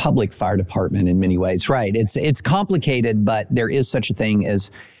public fire department in many ways. Right. It's complicated, but there is such a thing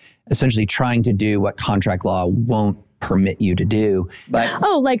as essentially trying to do what contract law won't permit you to do. But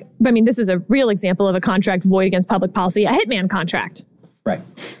this is a real example of a contract void against public policy, a hitman contract. Right.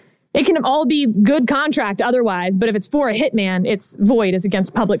 It can all be good contract otherwise, but if it's for a hitman, it's void as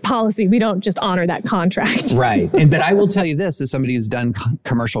against public policy. We don't just honor that contract. Right. But I will tell you this, as somebody who's done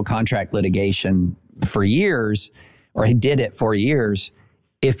commercial contract litigation for years, or did it for years,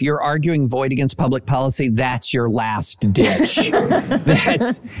 if you're arguing void against public policy, that's your last ditch.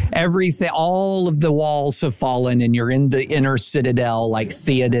 That's everything. All of the walls have fallen and you're in the inner citadel like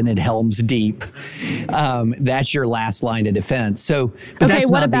Theoden at Helm's Deep. That's your last line of defense. So, but that's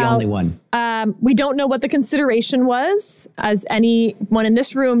not the only one. We don't know what the consideration was. As anyone in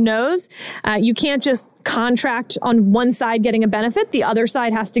this room knows, you can't just contract on one side getting a benefit. The other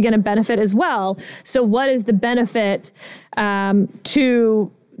side has to get a benefit as well. So what is the benefit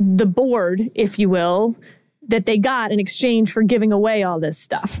to the board, if you will, that they got in exchange for giving away all this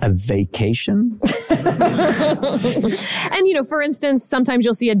stuff? A vacation? And, for instance, sometimes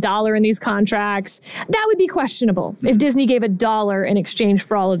you'll see $1 in these contracts. That would be questionable. If Disney gave $1 in exchange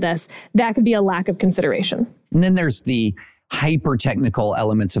for all of this, that could be a lack of consideration. And then there's the hyper-technical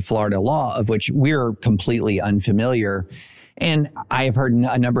elements of Florida law, of which we're completely unfamiliar. And I have heard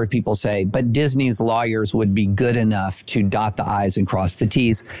a number of people say, but Disney's lawyers would be good enough to dot the I's and cross the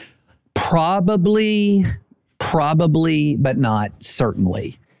T's. Probably, but not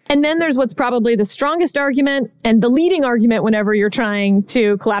certainly. And then there's what's probably the strongest argument and the leading argument whenever you're trying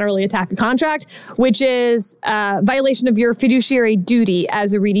to collaterally attack a contract, which is violation of your fiduciary duty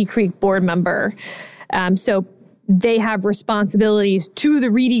as a Reedy Creek board member. So they have responsibilities to the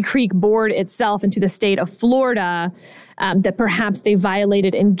Reedy Creek board itself and to the state of Florida that perhaps they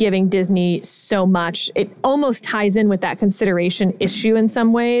violated in giving Disney so much. It almost ties in with that consideration issue in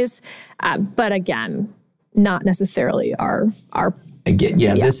some ways. But again, not necessarily our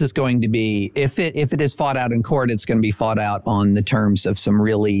This is going to be, if it is fought out in court, it's going to be fought out on the terms of some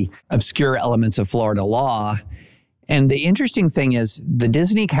really obscure elements of Florida law. And the interesting thing is the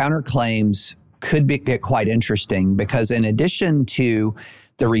Disney counterclaims could get quite interesting because in addition to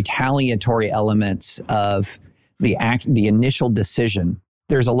the retaliatory elements of the initial decision,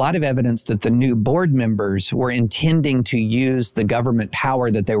 there's a lot of evidence that the new board members were intending to use the government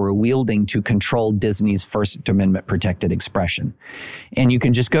power that they were wielding to control Disney's First Amendment protected expression. And you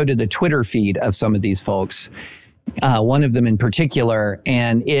can just go to the Twitter feed of some of these folks, one of them in particular,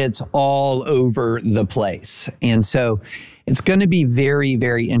 and it's all over the place. And so it's going to be very,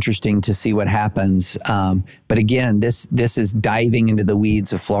 very interesting to see what happens. But again, this is diving into the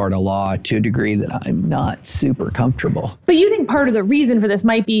weeds of Florida law to a degree that I'm not super comfortable. But you think part of the reason for this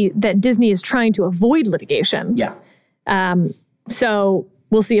might be that Disney is trying to avoid litigation. Yeah. So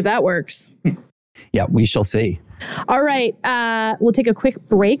we'll see if that works. Yeah, we shall see. All right. We'll take a quick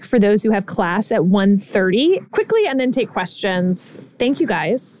break for those who have class at 1:30 quickly and then take questions. Thank you,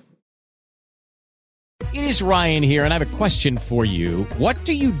 guys. It is Ryan here, and I have a question for you. What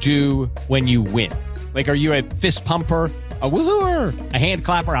do you do when you win? Like, are you a fist pumper, a woohooer, a hand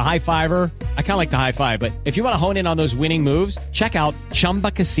clapper, a high fiver? I kind of like the high five, but if you want to hone in on those winning moves, check out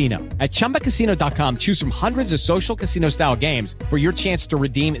Chumba Casino. At ChumbaCasino.com, choose from hundreds of social casino-style games for your chance to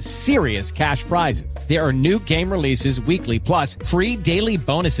redeem serious cash prizes. There are new game releases weekly, plus free daily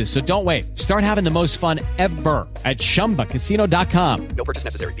bonuses. So don't wait. Start having the most fun ever at ChumbaCasino.com. No purchase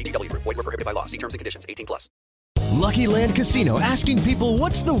necessary. VGW Group. Void where prohibited by law. See terms and conditions. 18+. Lucky Land Casino, asking people,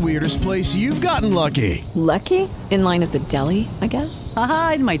 what's the weirdest place you've gotten lucky? Lucky? In line at the deli, I guess?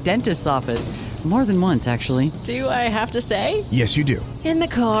 Aha, in my dentist's office. More than once, actually. Do I have to say? Yes, you do. In the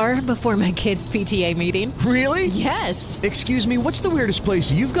car before my kids' PTA meeting. Really? Yes. Excuse me, what's the weirdest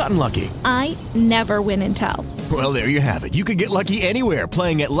place you've gotten lucky? I never win and tell. Well, there you have it. You can get lucky anywhere,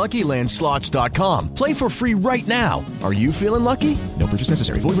 playing at LuckyLandSlots.com. Play for free right now. Are you feeling lucky? No purchase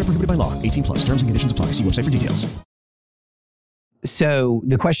necessary. Void where prohibited by law. 18+. Terms and conditions apply. See website for details. So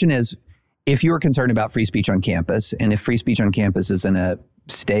the question is, if you are concerned about free speech on campus, and if free speech on campus is in a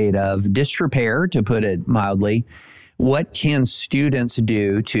state of disrepair, to put it mildly, what can students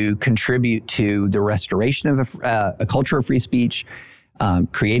do to contribute to the restoration of a culture of free speech,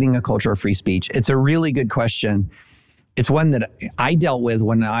 creating a culture of free speech? It's a really good question. It's one that I dealt with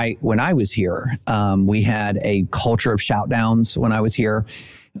when I was here. We had a culture of shout downs when I was here.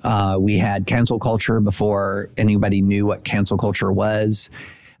 We had cancel culture before anybody knew what cancel culture was.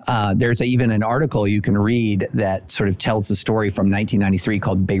 There's even an article you can read that sort of tells the story from 1993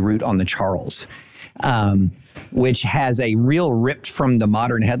 called Beirut on the Charles, which has a real ripped from the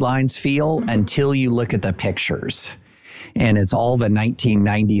modern headlines feel until you look at the pictures. And it's all the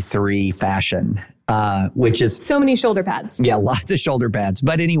 1993 fashion, which is... So many shoulder pads. Yeah, lots of shoulder pads.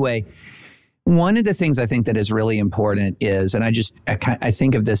 But anyway, one of the things I think that is really important is, and I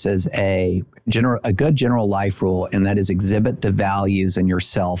think of this as a good general life rule, and that is exhibit the values in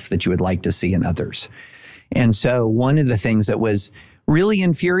yourself that you would like to see in others. And so one of the things that was really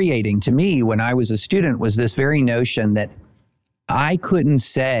infuriating to me when I was a student was this very notion that I couldn't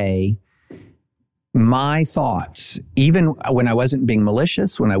say my thoughts, even when I wasn't being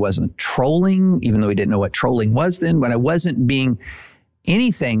malicious, when I wasn't trolling, even though we didn't know what trolling was then, when I wasn't being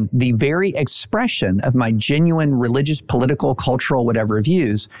anything, the very expression of my genuine religious, political, cultural, whatever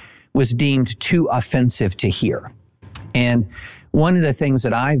views was deemed too offensive to hear. And one of the things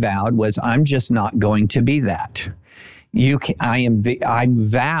that I vowed was, I'm just not going to be that. I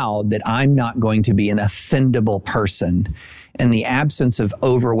vowed that I'm not going to be an offendable person in the absence of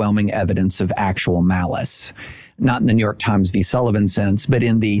overwhelming evidence of actual malice. Not in the New York Times v. Sullivan sense, but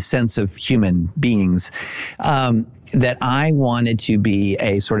in the sense of human beings. That I wanted to be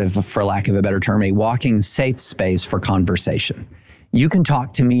a sort of, for lack of a better term, a walking safe space for conversation. You can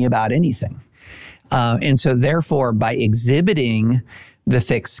talk to me about anything. And so therefore, by exhibiting the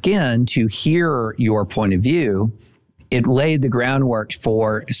thick skin to hear your point of view, it laid the groundwork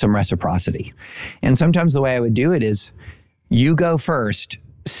for some reciprocity. And sometimes the way I would do it is, you go first,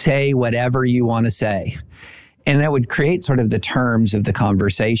 say whatever you want to say. And that would create sort of the terms of the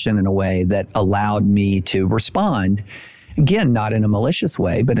conversation in a way that allowed me to respond, again, not in a malicious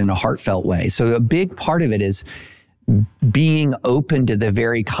way, but in a heartfelt way. So a big part of it is being open to the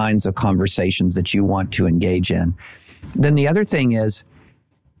very kinds of conversations that you want to engage in. Then the other thing is,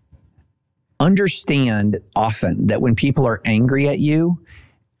 understand often that when people are angry at you,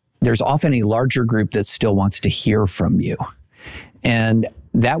 there's often a larger group that still wants to hear from you. And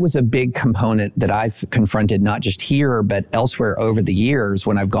that was a big component that I've confronted not just here, but elsewhere over the years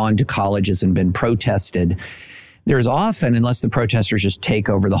when I've gone to colleges and been protested. There's often, unless the protesters just take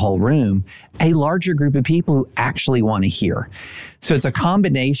over the whole room, a larger group of people who actually want to hear. So it's a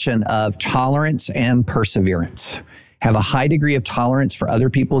combination of tolerance and perseverance. Have a high degree of tolerance for other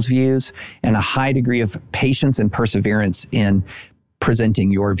people's views and a high degree of patience and perseverance in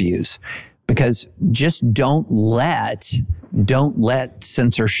presenting your views. Because just don't let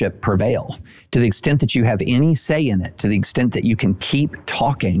censorship prevail. To the extent that you have any say in it, to the extent that you can keep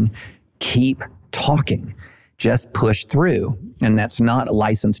talking, just push through. And that's not a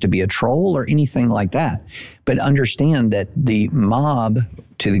license to be a troll or anything like that. But understand that the mob,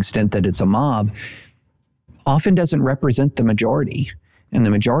 to the extent that it's a mob, often doesn't represent the majority. And the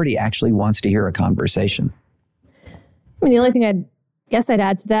majority actually wants to hear a conversation. I mean, the only thing I'd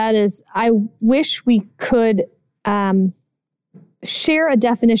add to that is I wish we could share a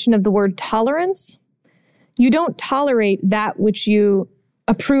definition of the word tolerance. You don't tolerate that which you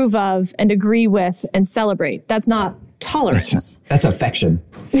approve of and agree with and celebrate. That's not tolerance. That's affection.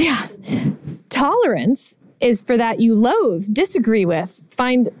 Yeah. Tolerance is for that you loathe, disagree with,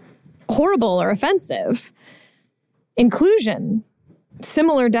 find horrible or offensive. Inclusion,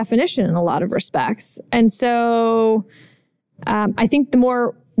 similar definition in a lot of respects. And so I think the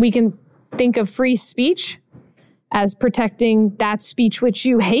more we can think of free speech as protecting that speech which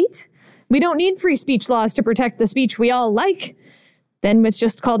you hate, we don't need free speech laws to protect the speech we all like. Then it's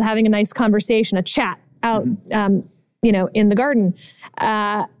just called having a nice conversation, a chat out, in the garden.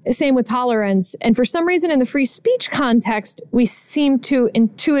 Same with tolerance. And for some reason in the free speech context, we seem to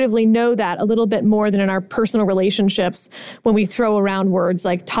intuitively know that a little bit more than in our personal relationships when we throw around words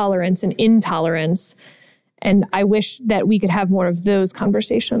like tolerance and intolerance. And I wish that we could have more of those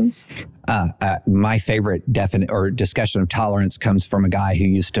conversations. My favorite discussion of tolerance comes from a guy who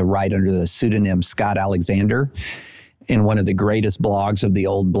used to write under the pseudonym Scott Alexander in one of the greatest blogs of the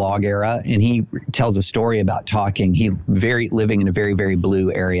old blog era. And he tells a story about talking. Living in a very, very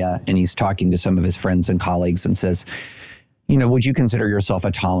blue area. And he's talking to some of his friends and colleagues and says, would you consider yourself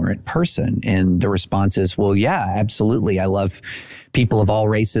a tolerant person? And the response is, well, yeah, absolutely. I love people of all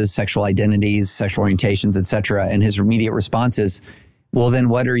races, sexual identities, sexual orientations, etc. And his immediate response is, well, then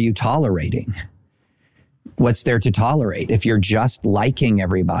what are you tolerating? What's there to tolerate? If you're just liking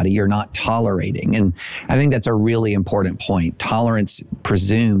everybody, you're not tolerating. And I think that's a really important point. Tolerance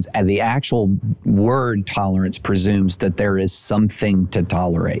presumes, the actual word tolerance presumes that there is something to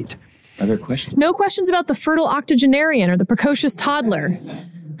tolerate. Other questions? No questions about the fertile octogenarian or the precocious toddler.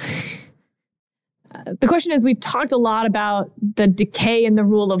 the question is, we've talked a lot about the decay in the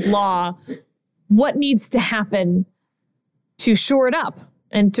rule of law. What needs to happen to shore it up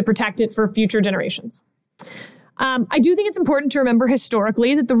and to protect it for future generations? I do think it's important to remember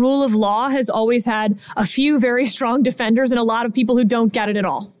historically that the rule of law has always had a few very strong defenders and a lot of people who don't get it at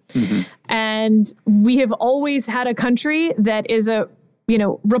all. Mm-hmm. And we have always had a country that is a,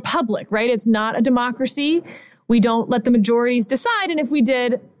 republic, right? It's not a democracy. We don't let the majorities decide. And if we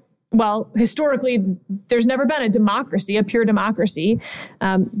did, well, historically, there's never been a democracy, a pure democracy,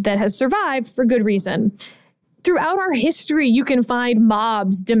 that has survived for good reason. Throughout our history, you can find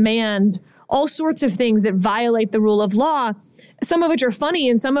mobs demand all sorts of things that violate the rule of law, some of which are funny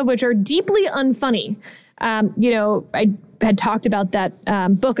and some of which are deeply unfunny. I had talked about that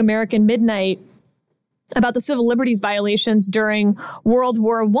book, American Midnight, about the civil liberties violations during World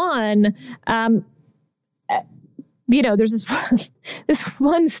War I. There's this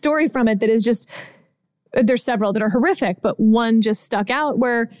one story from it that is just, there's several that are horrific, but one just stuck out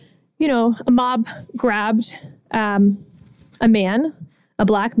where, a mob grabbed a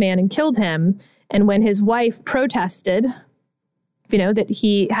black man, and killed him. And when his wife protested, that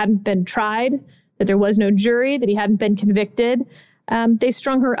he hadn't been tried, that there was no jury, that he hadn't been convicted, they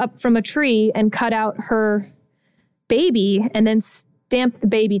strung her up from a tree and cut out her baby and then stamped the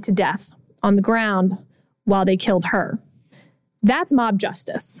baby to death on the ground while they killed her. That's mob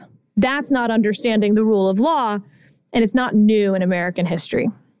justice. That's not understanding the rule of law, and it's not new in American history.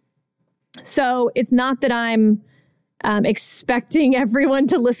 So it's not that I'm expecting everyone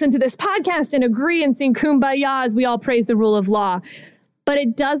to listen to this podcast and agree and sing Kumbaya as we all praise the rule of law. But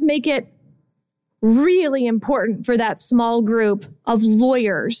it does make it really important for that small group of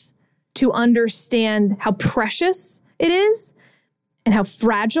lawyers to understand how precious it is and how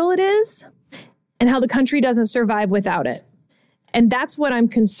fragile it is and how the country doesn't survive without it. And that's what I'm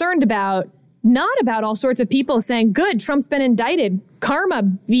concerned about, not about all sorts of people saying, good, Trump's been indicted, karma,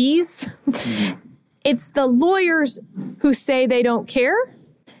 bees. It's the lawyers who say they don't care,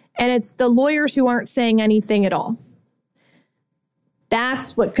 and it's the lawyers who aren't saying anything at all.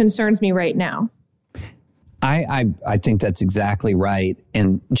 That's what concerns me right now. I think that's exactly right.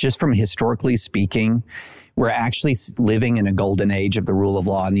 And just from historically speaking, we're actually living in a golden age of the rule of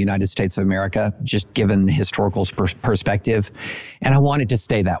law in the United States of America, just given the historical perspective. And I want it to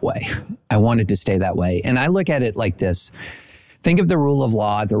stay that way. And I look at it like this. Think of the rule of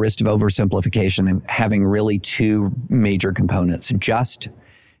law at the risk of oversimplification and having really two major components: just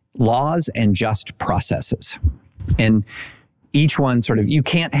laws and just processes. And each one you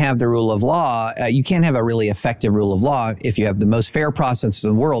can't have the rule of law, you can't have a really effective rule of law if you have the most fair processes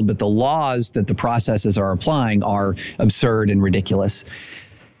in the world, but the laws that the processes are applying are absurd and ridiculous.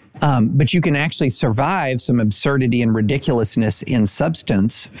 But you can actually survive some absurdity and ridiculousness in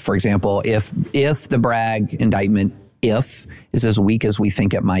substance. For example, if the Bragg indictment, is as weak as we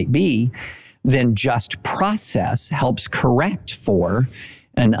think it might be, then just process helps correct for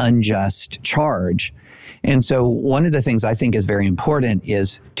an unjust charge. And so one of the things I think is very important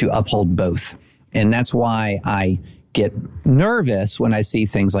is to uphold both. And that's why I get nervous when I see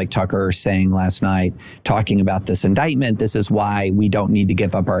things like Tucker saying last night, talking about this indictment, this is why we don't need to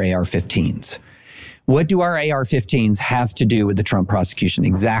give up our AR-15s. What do our AR-15s have to do with the Trump prosecution?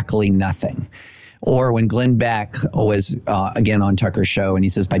 Exactly nothing. Or when Glenn Beck was, again, on Tucker's show, and he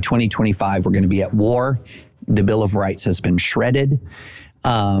says, by 2025, we're going to be at war. The Bill of Rights has been shredded.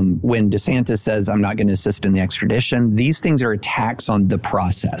 When DeSantis says, I'm not going to assist in the extradition, these things are attacks on the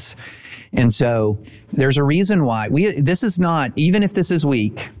process. And so there's a reason why this is not, even if this is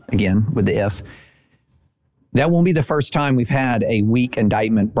weak, again, with the if, that won't be the first time we've had a weak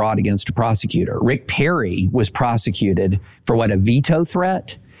indictment brought against a prosecutor. Rick Perry was prosecuted for a veto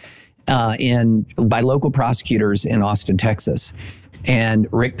threat by local prosecutors in Austin, Texas. And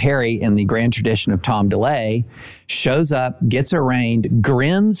Rick Perry, in the grand tradition of Tom DeLay, shows up, gets arraigned,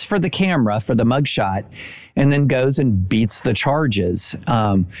 grins for the camera for the mugshot, and then goes and beats the charges.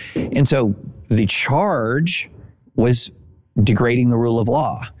 And so the charge was degrading the rule of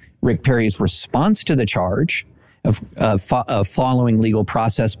law. Rick Perry's response to the charge of following legal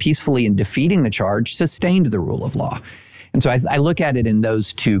process peacefully and defeating the charge sustained the rule of law. And so I look at it in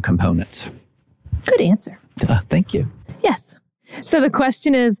those two components. Good answer. Thank you. Yes. So the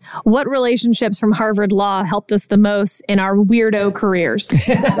question is, what relationships from Harvard Law helped us the most in our weirdo careers?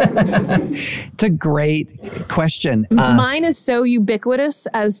 It's a great question. Mine is so ubiquitous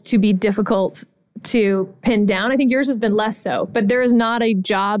as to be difficult to pin down. I think yours has been less so, but there is not a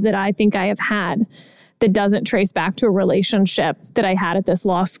job that I think I have had that doesn't trace back to a relationship that I had at this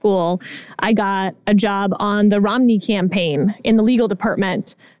law school. I got a job on the Romney campaign in the legal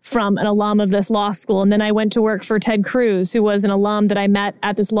department from an alum of this law school. And then I went to work for Ted Cruz, who was an alum that I met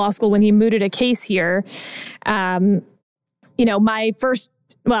at this law school when he mooted a case here. My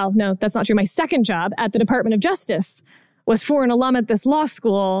that's not true. My second job at the Department of Justice was for an alum at this law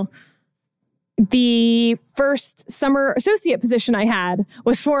school. The first summer associate position I had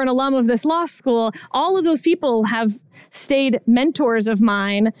was for an alum of this law school. All of those people have stayed mentors of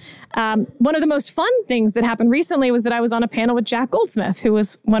mine. One of the most fun things that happened recently was that I was on a panel with Jack Goldsmith, who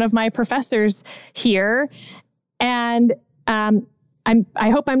was one of my professors here. And I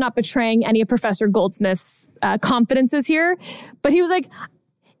hope I'm not betraying any of Professor Goldsmith's confidences here, but he was like,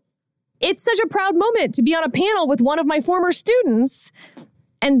 it's such a proud moment to be on a panel with one of my former students.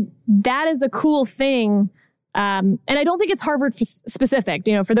 And that is a cool thing. And I don't think it's Harvard specific.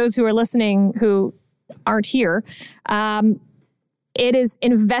 For those who are listening who aren't here, it is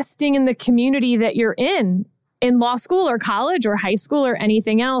investing in the community that you're in law school or college or high school or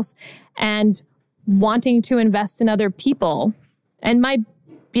anything else, and wanting to invest in other people. And my,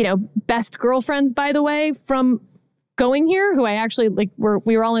 best girlfriends, by the way, from going here, who I actually we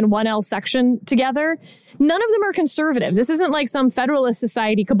were all in 1L section together. None of them are conservative. This isn't like some Federalist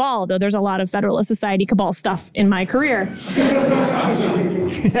Society cabal, though there's a lot of Federalist Society cabal stuff in my career.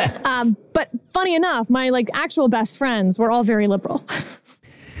 But funny enough, my actual best friends were all very liberal.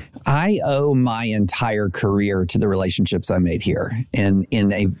 I owe my entire career to the relationships I made here, in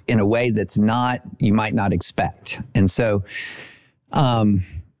a way that's you might not expect. And so,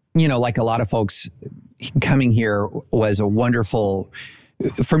 like a lot of folks, coming here was a wonderful,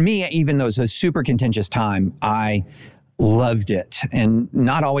 for me, even though it was a super contentious time, I loved it. And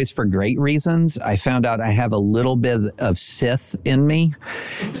not always for great reasons. I found out I have a little bit of Sith in me.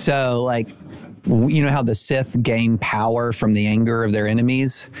 So how the Sith gain power from the anger of their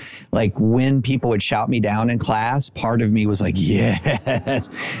enemies? When people would shout me down in class, part of me was like, yes.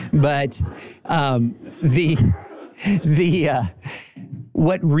 But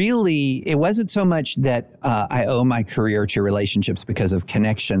what really, it wasn't so much that I owe my career to relationships because of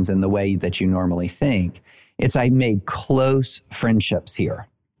connections in the way that you normally think. It's I made close friendships here.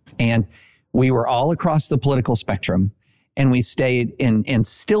 And we were all across the political spectrum, and we stayed and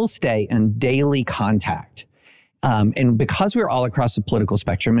still stay in daily contact. And because we were all across the political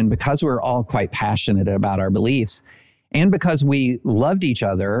spectrum, and because we were all quite passionate about our beliefs, and because we loved each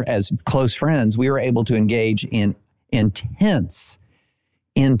other as close friends, we were able to engage in intense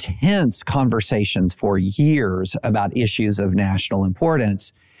conversations for years about issues of national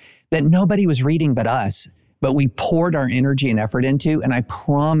importance that nobody was reading but us, but we poured our energy and effort into. And I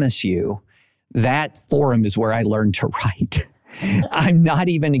promise you, that forum is where I learned to write. I'm not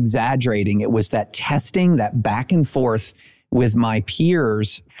even exaggerating. It was that testing, that back and forth with my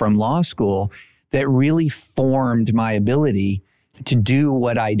peers from law school that really formed my ability to do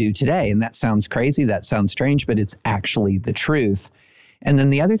what I do today. And that sounds crazy, that sounds strange, but it's actually the truth. And then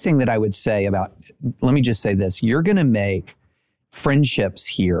the other thing that I would say let me just say this, you're going to make friendships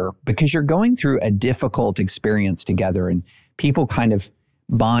here because you're going through a difficult experience together, and people kind of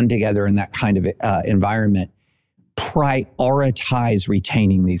bond together in that kind of environment. Prioritize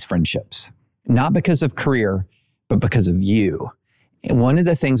retaining these friendships, not because of career, but because of you. And one of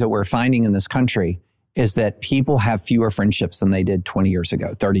the things that we're finding in this country is that people have fewer friendships than they did 20 years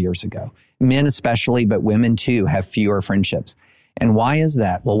ago, 30 years ago. Men especially, but women too, have fewer friendships. And why is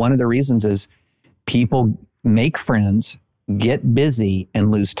that? Well, one of the reasons is people make friends, get busy, and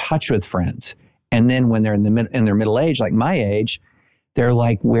lose touch with friends. And then when they're in their middle age, like my age, they're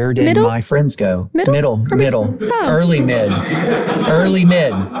like, where did my friends go? Middle. Oh. Early mid.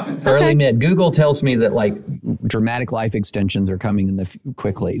 Google tells me that dramatic life extensions are coming in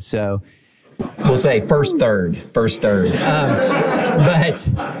quickly. So we'll say first third. But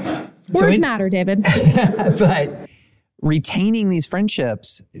words matter, David. But retaining these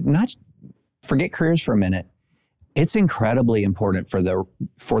friendships, not forget careers for a minute. It's incredibly important for the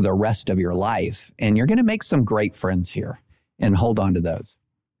rest of your life. And you're going to make some great friends here, and hold on to those.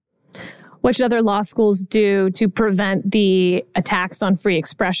 What should other law schools do to prevent the attacks on free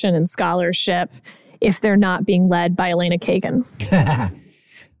expression and scholarship if they're not being led by Elena Kagan?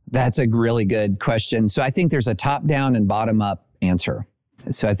 That's a really good question. So I think there's a top-down and bottom-up answer.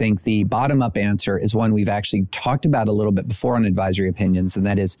 So I think the bottom-up answer is one we've actually talked about a little bit before on Advisory Opinions, and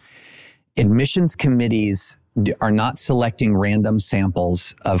that is admissions committees are not selecting random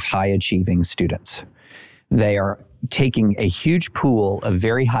samples of high-achieving students. They are taking a huge pool of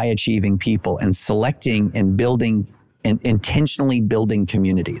very high-achieving people and selecting and building and intentionally building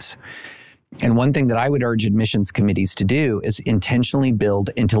communities. And one thing that I would urge admissions committees to do is intentionally build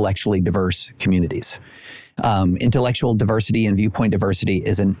intellectually diverse communities. Intellectual diversity and viewpoint diversity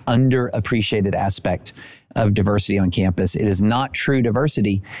is an underappreciated aspect of diversity on campus. It is not true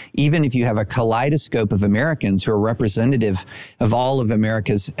diversity, even if you have a kaleidoscope of Americans who are representative of all of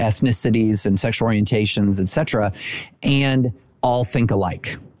America's ethnicities and sexual orientations, et cetera, and all think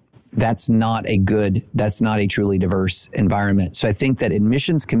alike. That's not a truly diverse environment. So I think that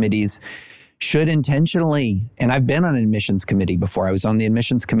admissions committees should intentionally, and I've been on an admissions committee before. I was on the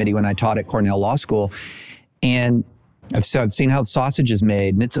admissions committee when I taught at Cornell Law School, and I've seen how the sausage is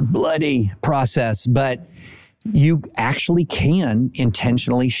made, and it's a bloody process, but you actually can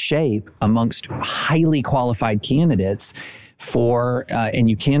intentionally shape amongst highly qualified candidates and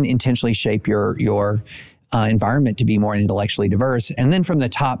you can intentionally shape your environment to be more intellectually diverse. And then from the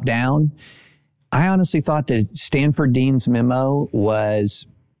top down, I honestly thought that Stanford Dean's memo was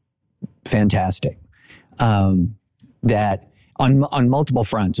fantastic. That on multiple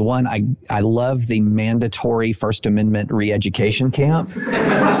fronts. One, I love the mandatory First Amendment re-education camp.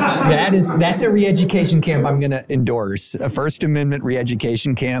 That's a re-education camp I'm going to endorse. A First Amendment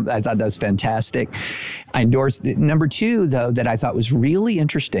re-education camp. I thought that was fantastic. I endorsed it. Number two, though, that I thought was really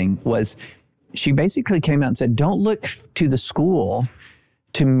interesting was she basically came out and said, don't look to the school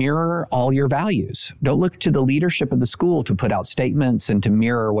to mirror all your values. Don't look to the leadership of the school to put out statements and to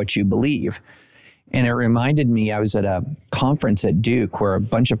mirror what you believe. And it reminded me, I was at a conference at Duke where a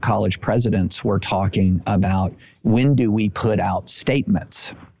bunch of college presidents were talking about when do we put out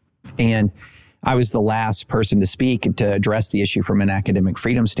statements? And I was the last person to speak to address the issue from an academic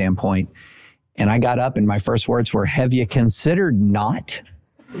freedom standpoint. And I got up and my first words were, have you considered not?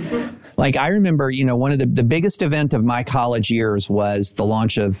 Like, I remember, one of the biggest event of my college years was the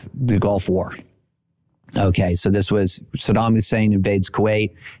launch of the Gulf War. Okay, so this was Saddam Hussein invades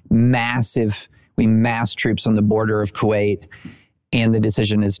Kuwait, we mass troops on the border of Kuwait, and the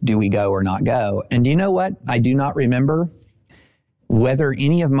decision is, do we go or not go? And do you know what? I do not remember whether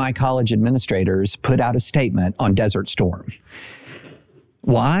any of my college administrators put out a statement on Desert Storm.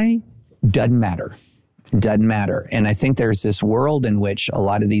 Why? Doesn't matter. Doesn't matter. And I think there's this world in which a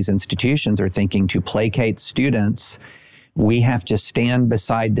lot of these institutions are thinking to placate students, we have to stand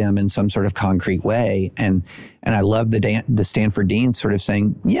beside them in some sort of concrete way. And I love the Stanford Dean sort of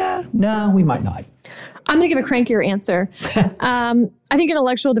saying, yeah, no, we might not. I'm going to give a crankier answer. I think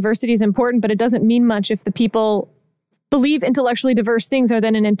intellectual diversity is important, but it doesn't mean much if the people believe intellectually diverse things are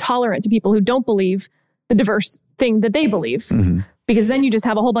then intolerant to people who don't believe the diverse thing that they believe. Mm-hmm. Because then you just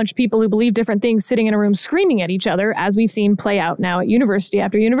have a whole bunch of people who believe different things sitting in a room screaming at each other, as we've seen play out now at university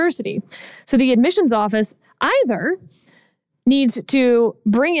after university. So the admissions office either needs to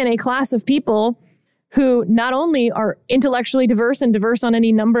bring in a class of people who not only are intellectually diverse and diverse on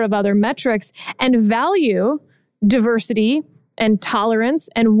any number of other metrics and value diversity and tolerance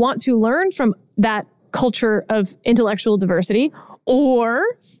and want to learn from that culture of intellectual diversity, or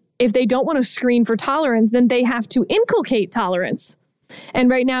if they don't want to screen for tolerance, then they have to inculcate tolerance. And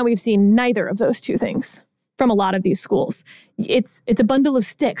right now we've seen neither of those two things from a lot of these schools. It's a bundle of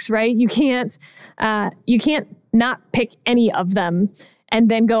sticks, right? You can't not pick any of them and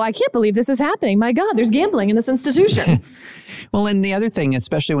then go, I can't believe this is happening. My God, there's gambling in this institution. Well, and the other thing,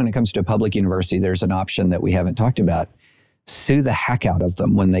 especially when it comes to a public university, there's an option that we haven't talked about. Sue the heck out of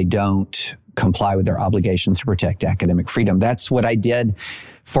them when they don't comply with their obligations to protect academic freedom. That's what I did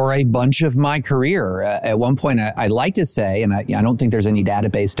for a bunch of my career. At one point, I like to say, and I don't think there's any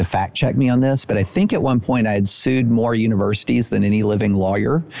database to fact check me on this, but I think at one point I had sued more universities than any living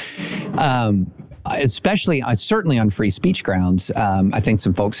lawyer. Especially, certainly on free speech grounds. I think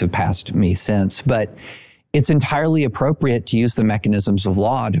some folks have passed me since, but it's entirely appropriate to use the mechanisms of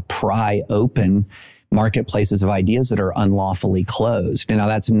law to pry open marketplaces of ideas that are unlawfully closed. Now,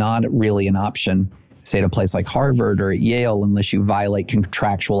 that's not really an option, say, at a place like Harvard or at Yale, unless you violate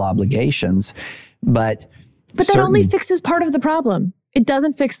contractual obligations. But that only fixes part of the problem. It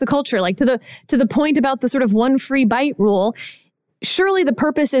doesn't fix the culture. Like to the point about the sort of one free bite rule, surely the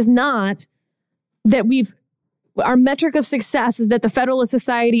purpose is not that our metric of success is that the Federalist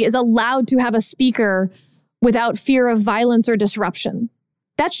Society is allowed to have a speaker without fear of violence or disruption.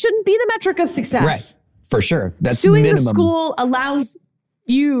 That shouldn't be the metric of success. Right. For sure. That's suing minimum. the school allows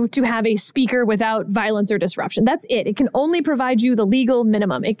you to have a speaker without violence or disruption. That's it. It can only provide you the legal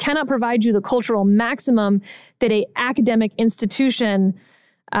minimum. It cannot provide you the cultural maximum that an academic institution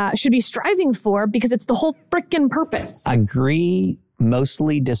should be striving for, because it's the whole frickin' purpose. Agree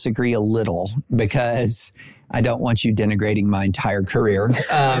mostly disagree a little because I don't want you denigrating my entire career.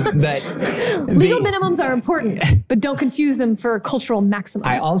 But legal minimums are important, but don't confuse them for cultural maximums.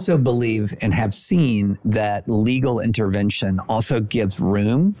 I also believe and have seen that legal intervention also gives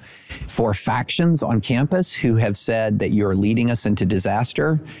room for factions on campus who have said that you're leading us into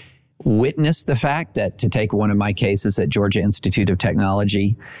disaster. Witness the fact that, to take one of my cases at Georgia Institute of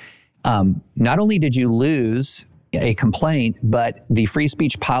Technology, not only did you lose a complaint, but the free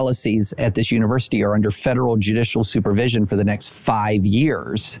speech policies at this university are under federal judicial supervision for the next 5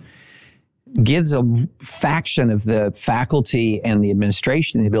 years. Gives a faction of the faculty and the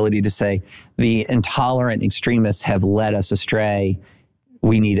administration the ability to say, the intolerant extremists have led us astray.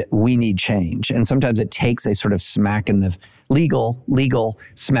 We need change. And sometimes it takes a sort of smack in the legal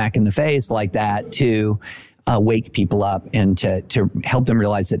smack in the face like that to wake people up and to help them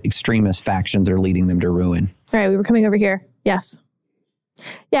realize that extremist factions are leading them to ruin. All right, we were coming over here. Yes.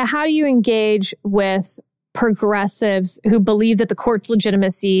 Yeah, how do you engage with progressives who believe that the court's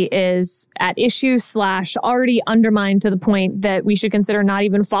legitimacy is at issue / already undermined to the point that we should consider not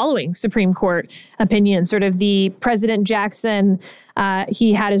even following Supreme Court opinion? Sort of the President Jackson,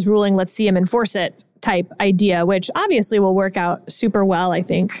 he had his ruling, let's see him enforce it type idea, which obviously will work out super well, I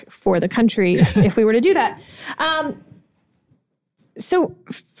think, for the country if we were to do that. So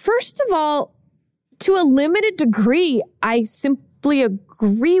first of all, to a limited degree, I simply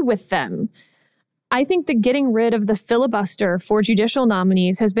agree with them. I think that getting rid of the filibuster for judicial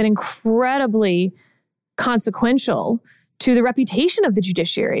nominees has been incredibly consequential to the reputation of the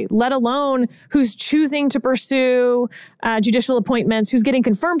judiciary, let alone who's choosing to pursue judicial appointments, who's getting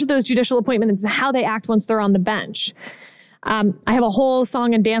confirmed to those judicial appointments, and how they act once they're on the bench. I have a whole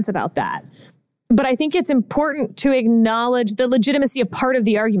song and dance about that. But I think it's important to acknowledge the legitimacy of part of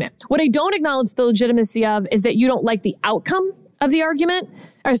the argument. What I don't acknowledge the legitimacy of is that you don't like the outcome of the argument,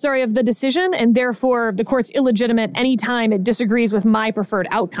 of the decision, and therefore the court's illegitimate anytime it disagrees with my preferred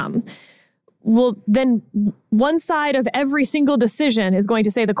outcome. Well, then one side of every single decision is going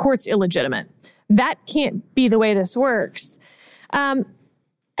to say the court's illegitimate. That can't be the way this works. And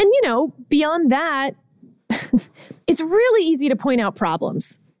beyond that, it's really easy to point out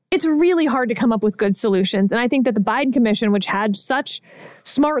problems. It's really hard to come up with good solutions. And I think that the Biden Commission, which had such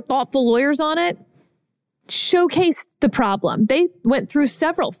smart, thoughtful lawyers on it, showcased the problem. They went through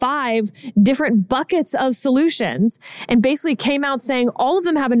 5 different buckets of solutions and basically came out saying all of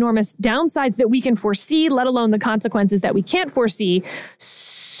them have enormous downsides that we can foresee, let alone the consequences that we can't foresee.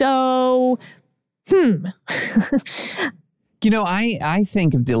 So, I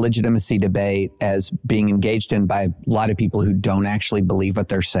think of the legitimacy debate as being engaged in by a lot of people who don't actually believe what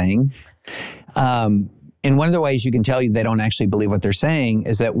they're saying. And one of the ways you can tell you they don't actually believe what they're saying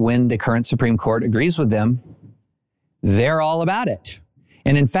is that when the current Supreme Court agrees with them, they're all about it.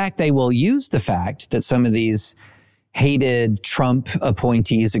 And in fact, they will use the fact that some of these hated Trump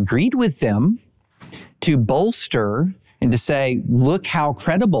appointees agreed with them to bolster and to say, look how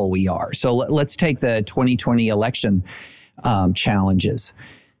credible we are. So let's take the 2020 election challenges.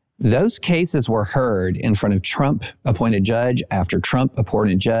 Those cases were heard in front of Trump-appointed judge after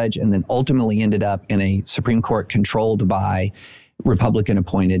Trump-appointed judge, and then ultimately ended up in a Supreme Court controlled by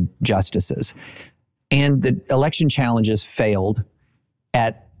Republican-appointed justices. And the election challenges failed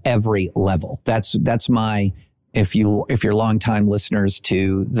at every level. That's my, if you're longtime listeners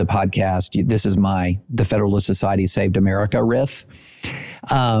to the podcast, this is my The Federalist Society Saved America riff.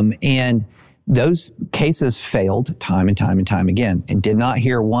 And those cases failed time and time and time again, and did not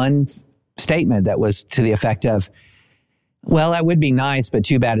hear one statement that was to the effect of, well, that would be nice, but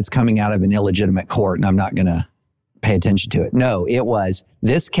too bad it's coming out of an illegitimate court and I'm not going to pay attention to it. No, it was,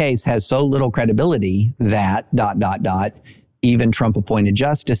 this case has so little credibility that ... even Trump-appointed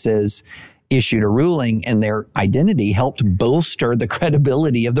justices issued a ruling, and their identity helped bolster the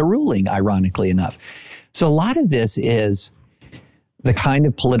credibility of the ruling, ironically enough. So a lot of this is the kind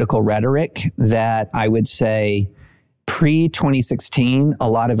of political rhetoric that I would say pre-2016, a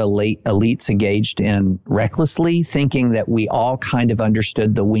lot of elites engaged in recklessly, thinking that we all kind of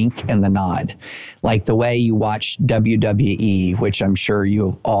understood the wink and the nod. Like the way you watch WWE, which I'm sure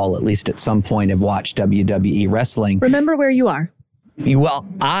you all, at least at some point, have watched WWE wrestling. Remember where you are. Well,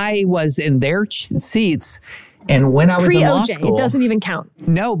 I was in their seats. And when I was in law school, it doesn't even count.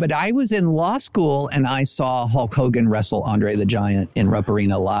 No, but I was in law school and I saw Hulk Hogan wrestle Andre the Giant in Rupp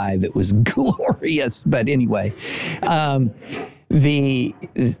Arena live. It was glorious. But anyway, when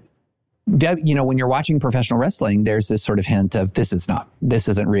you're watching professional wrestling, there's this sort of hint of this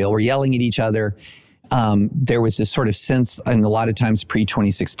isn't real. We're yelling at each other. there was this sort of sense, and a lot of times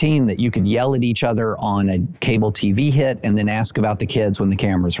pre-2016, that you could yell at each other on a cable TV hit and then ask about the kids when the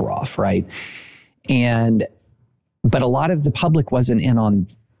cameras were off, right? But a lot of the public wasn't in on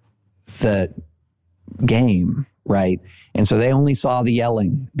the game, right? And so they only saw the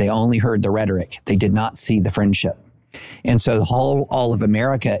yelling. They only heard the rhetoric. They did not see the friendship. And so all of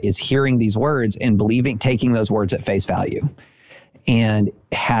America is hearing these words and taking those words at face value, and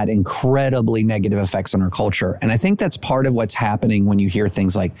had incredibly negative effects on our culture. And I think that's part of what's happening when you hear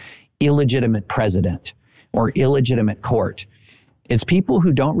things like illegitimate president or illegitimate court. It's people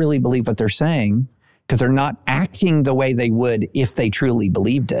who don't really believe what they're saying because they're not acting the way they would if they truly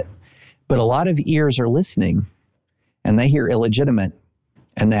believed it. But a lot of ears are listening, and they hear illegitimate,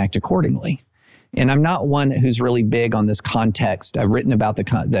 and they act accordingly. And I'm not one who's really big on this context. I've written about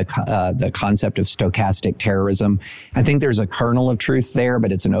the concept of stochastic terrorism. I think there's a kernel of truth there,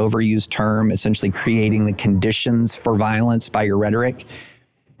 but it's an overused term, essentially creating the conditions for violence by your rhetoric.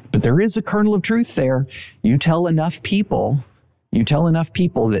 But there is a kernel of truth there. You tell enough people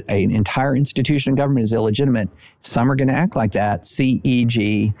that an entire institution of government is illegitimate, some are going to act like that,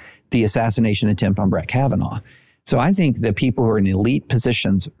 e.g., the assassination attempt on Brett Kavanaugh. So I think the people who are in elite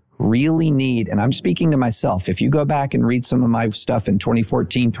positions really need, and I'm speaking to myself, if you go back and read some of my stuff in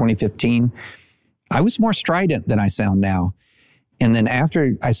 2014, 2015, I was more strident than I sound now. And then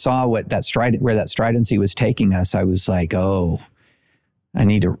after I saw where that stridency was taking us, I was like, oh, I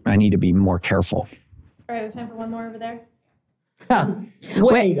need to be more careful. All right, we have time for one more over there.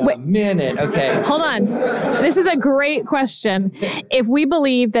 Wait a minute. Okay. Hold on. This is a great question. If we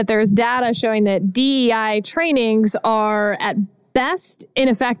believe that there's data showing that DEI trainings are at best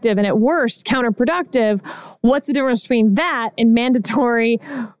ineffective and at worst counterproductive, what's the difference between that and mandatory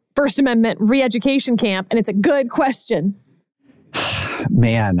First Amendment re-education camp? And it's a good question.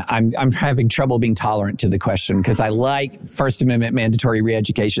 Man, I'm having trouble being tolerant to the question because I like First Amendment mandatory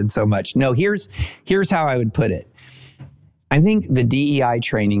re-education so much. No, here's how I would put it. I think the DEI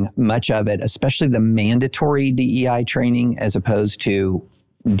training, much of it, especially the mandatory DEI training, as opposed to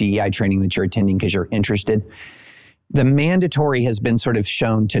DEI training that you're attending because you're interested, the mandatory has been sort of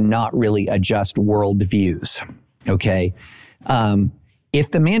shown to not really adjust worldviews, okay? If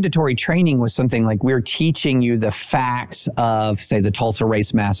the mandatory training was something like we're teaching you the facts of, say, the Tulsa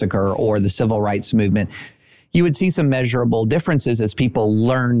Race Massacre or the Civil Rights Movement, you would see some measurable differences as people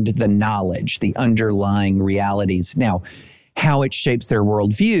learned the knowledge, the underlying realities. Now, how it shapes their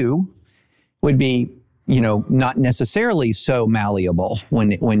worldview would be, not necessarily so malleable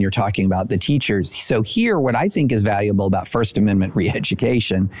when you're talking about the teachers. So here, what I think is valuable about First Amendment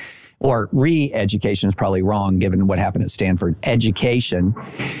re-education, or re-education is probably wrong given what happened at Stanford, education,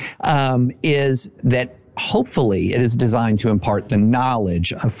 is that hopefully it is designed to impart the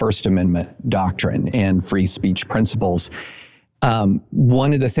knowledge of First Amendment doctrine and free speech principles.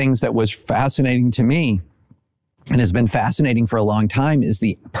 One of the things that was fascinating to me and has been fascinating for a long time is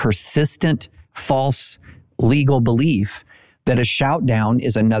the persistent false legal belief that a shout down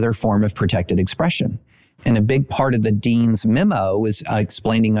is another form of protected expression. And a big part of the dean's memo was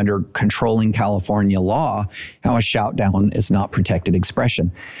explaining under controlling California law how a shout down is not protected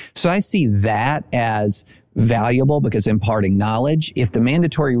expression. So I see that as valuable because imparting knowledge. If the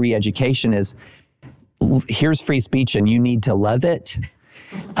mandatory re-education is, here's free speech and you need to love it,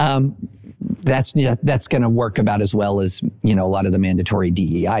 that's going to work about as well as, a lot of the mandatory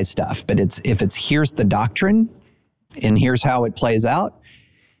DEI stuff. But if it's here's the doctrine and here's how it plays out,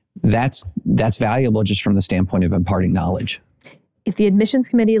 that's valuable just from the standpoint of imparting knowledge. If the admissions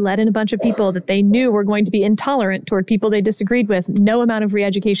committee let in a bunch of people that they knew were going to be intolerant toward people they disagreed with, no amount of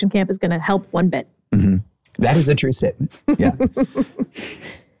re-education camp is going to help one bit. Mm-hmm. That is a true statement. Yeah.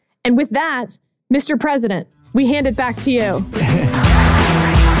 And with that, Mr. President, we hand it back to you.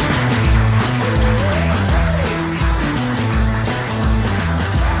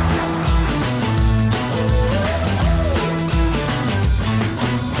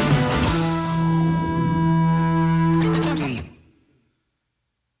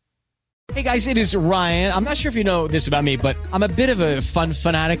 Hey guys, it is Ryan. I'm not sure if you know this about me, but I'm a bit of a fun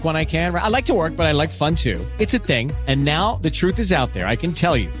fanatic when I can. I like to work, but I like fun too. It's a thing. And now the truth is out there. I can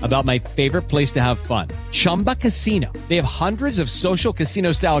tell you about my favorite place to have fun. Chumba Casino. They have hundreds of social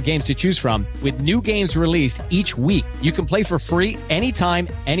casino style games to choose from with new games released each week. You can play for free anytime,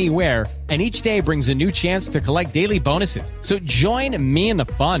 anywhere. And each day brings a new chance to collect daily bonuses. So join me in the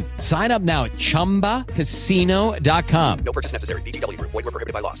fun. Sign up now at ChumbaCasino.com. No purchase necessary. VGW Group. Void where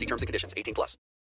prohibited by law. See terms and conditions. 18+.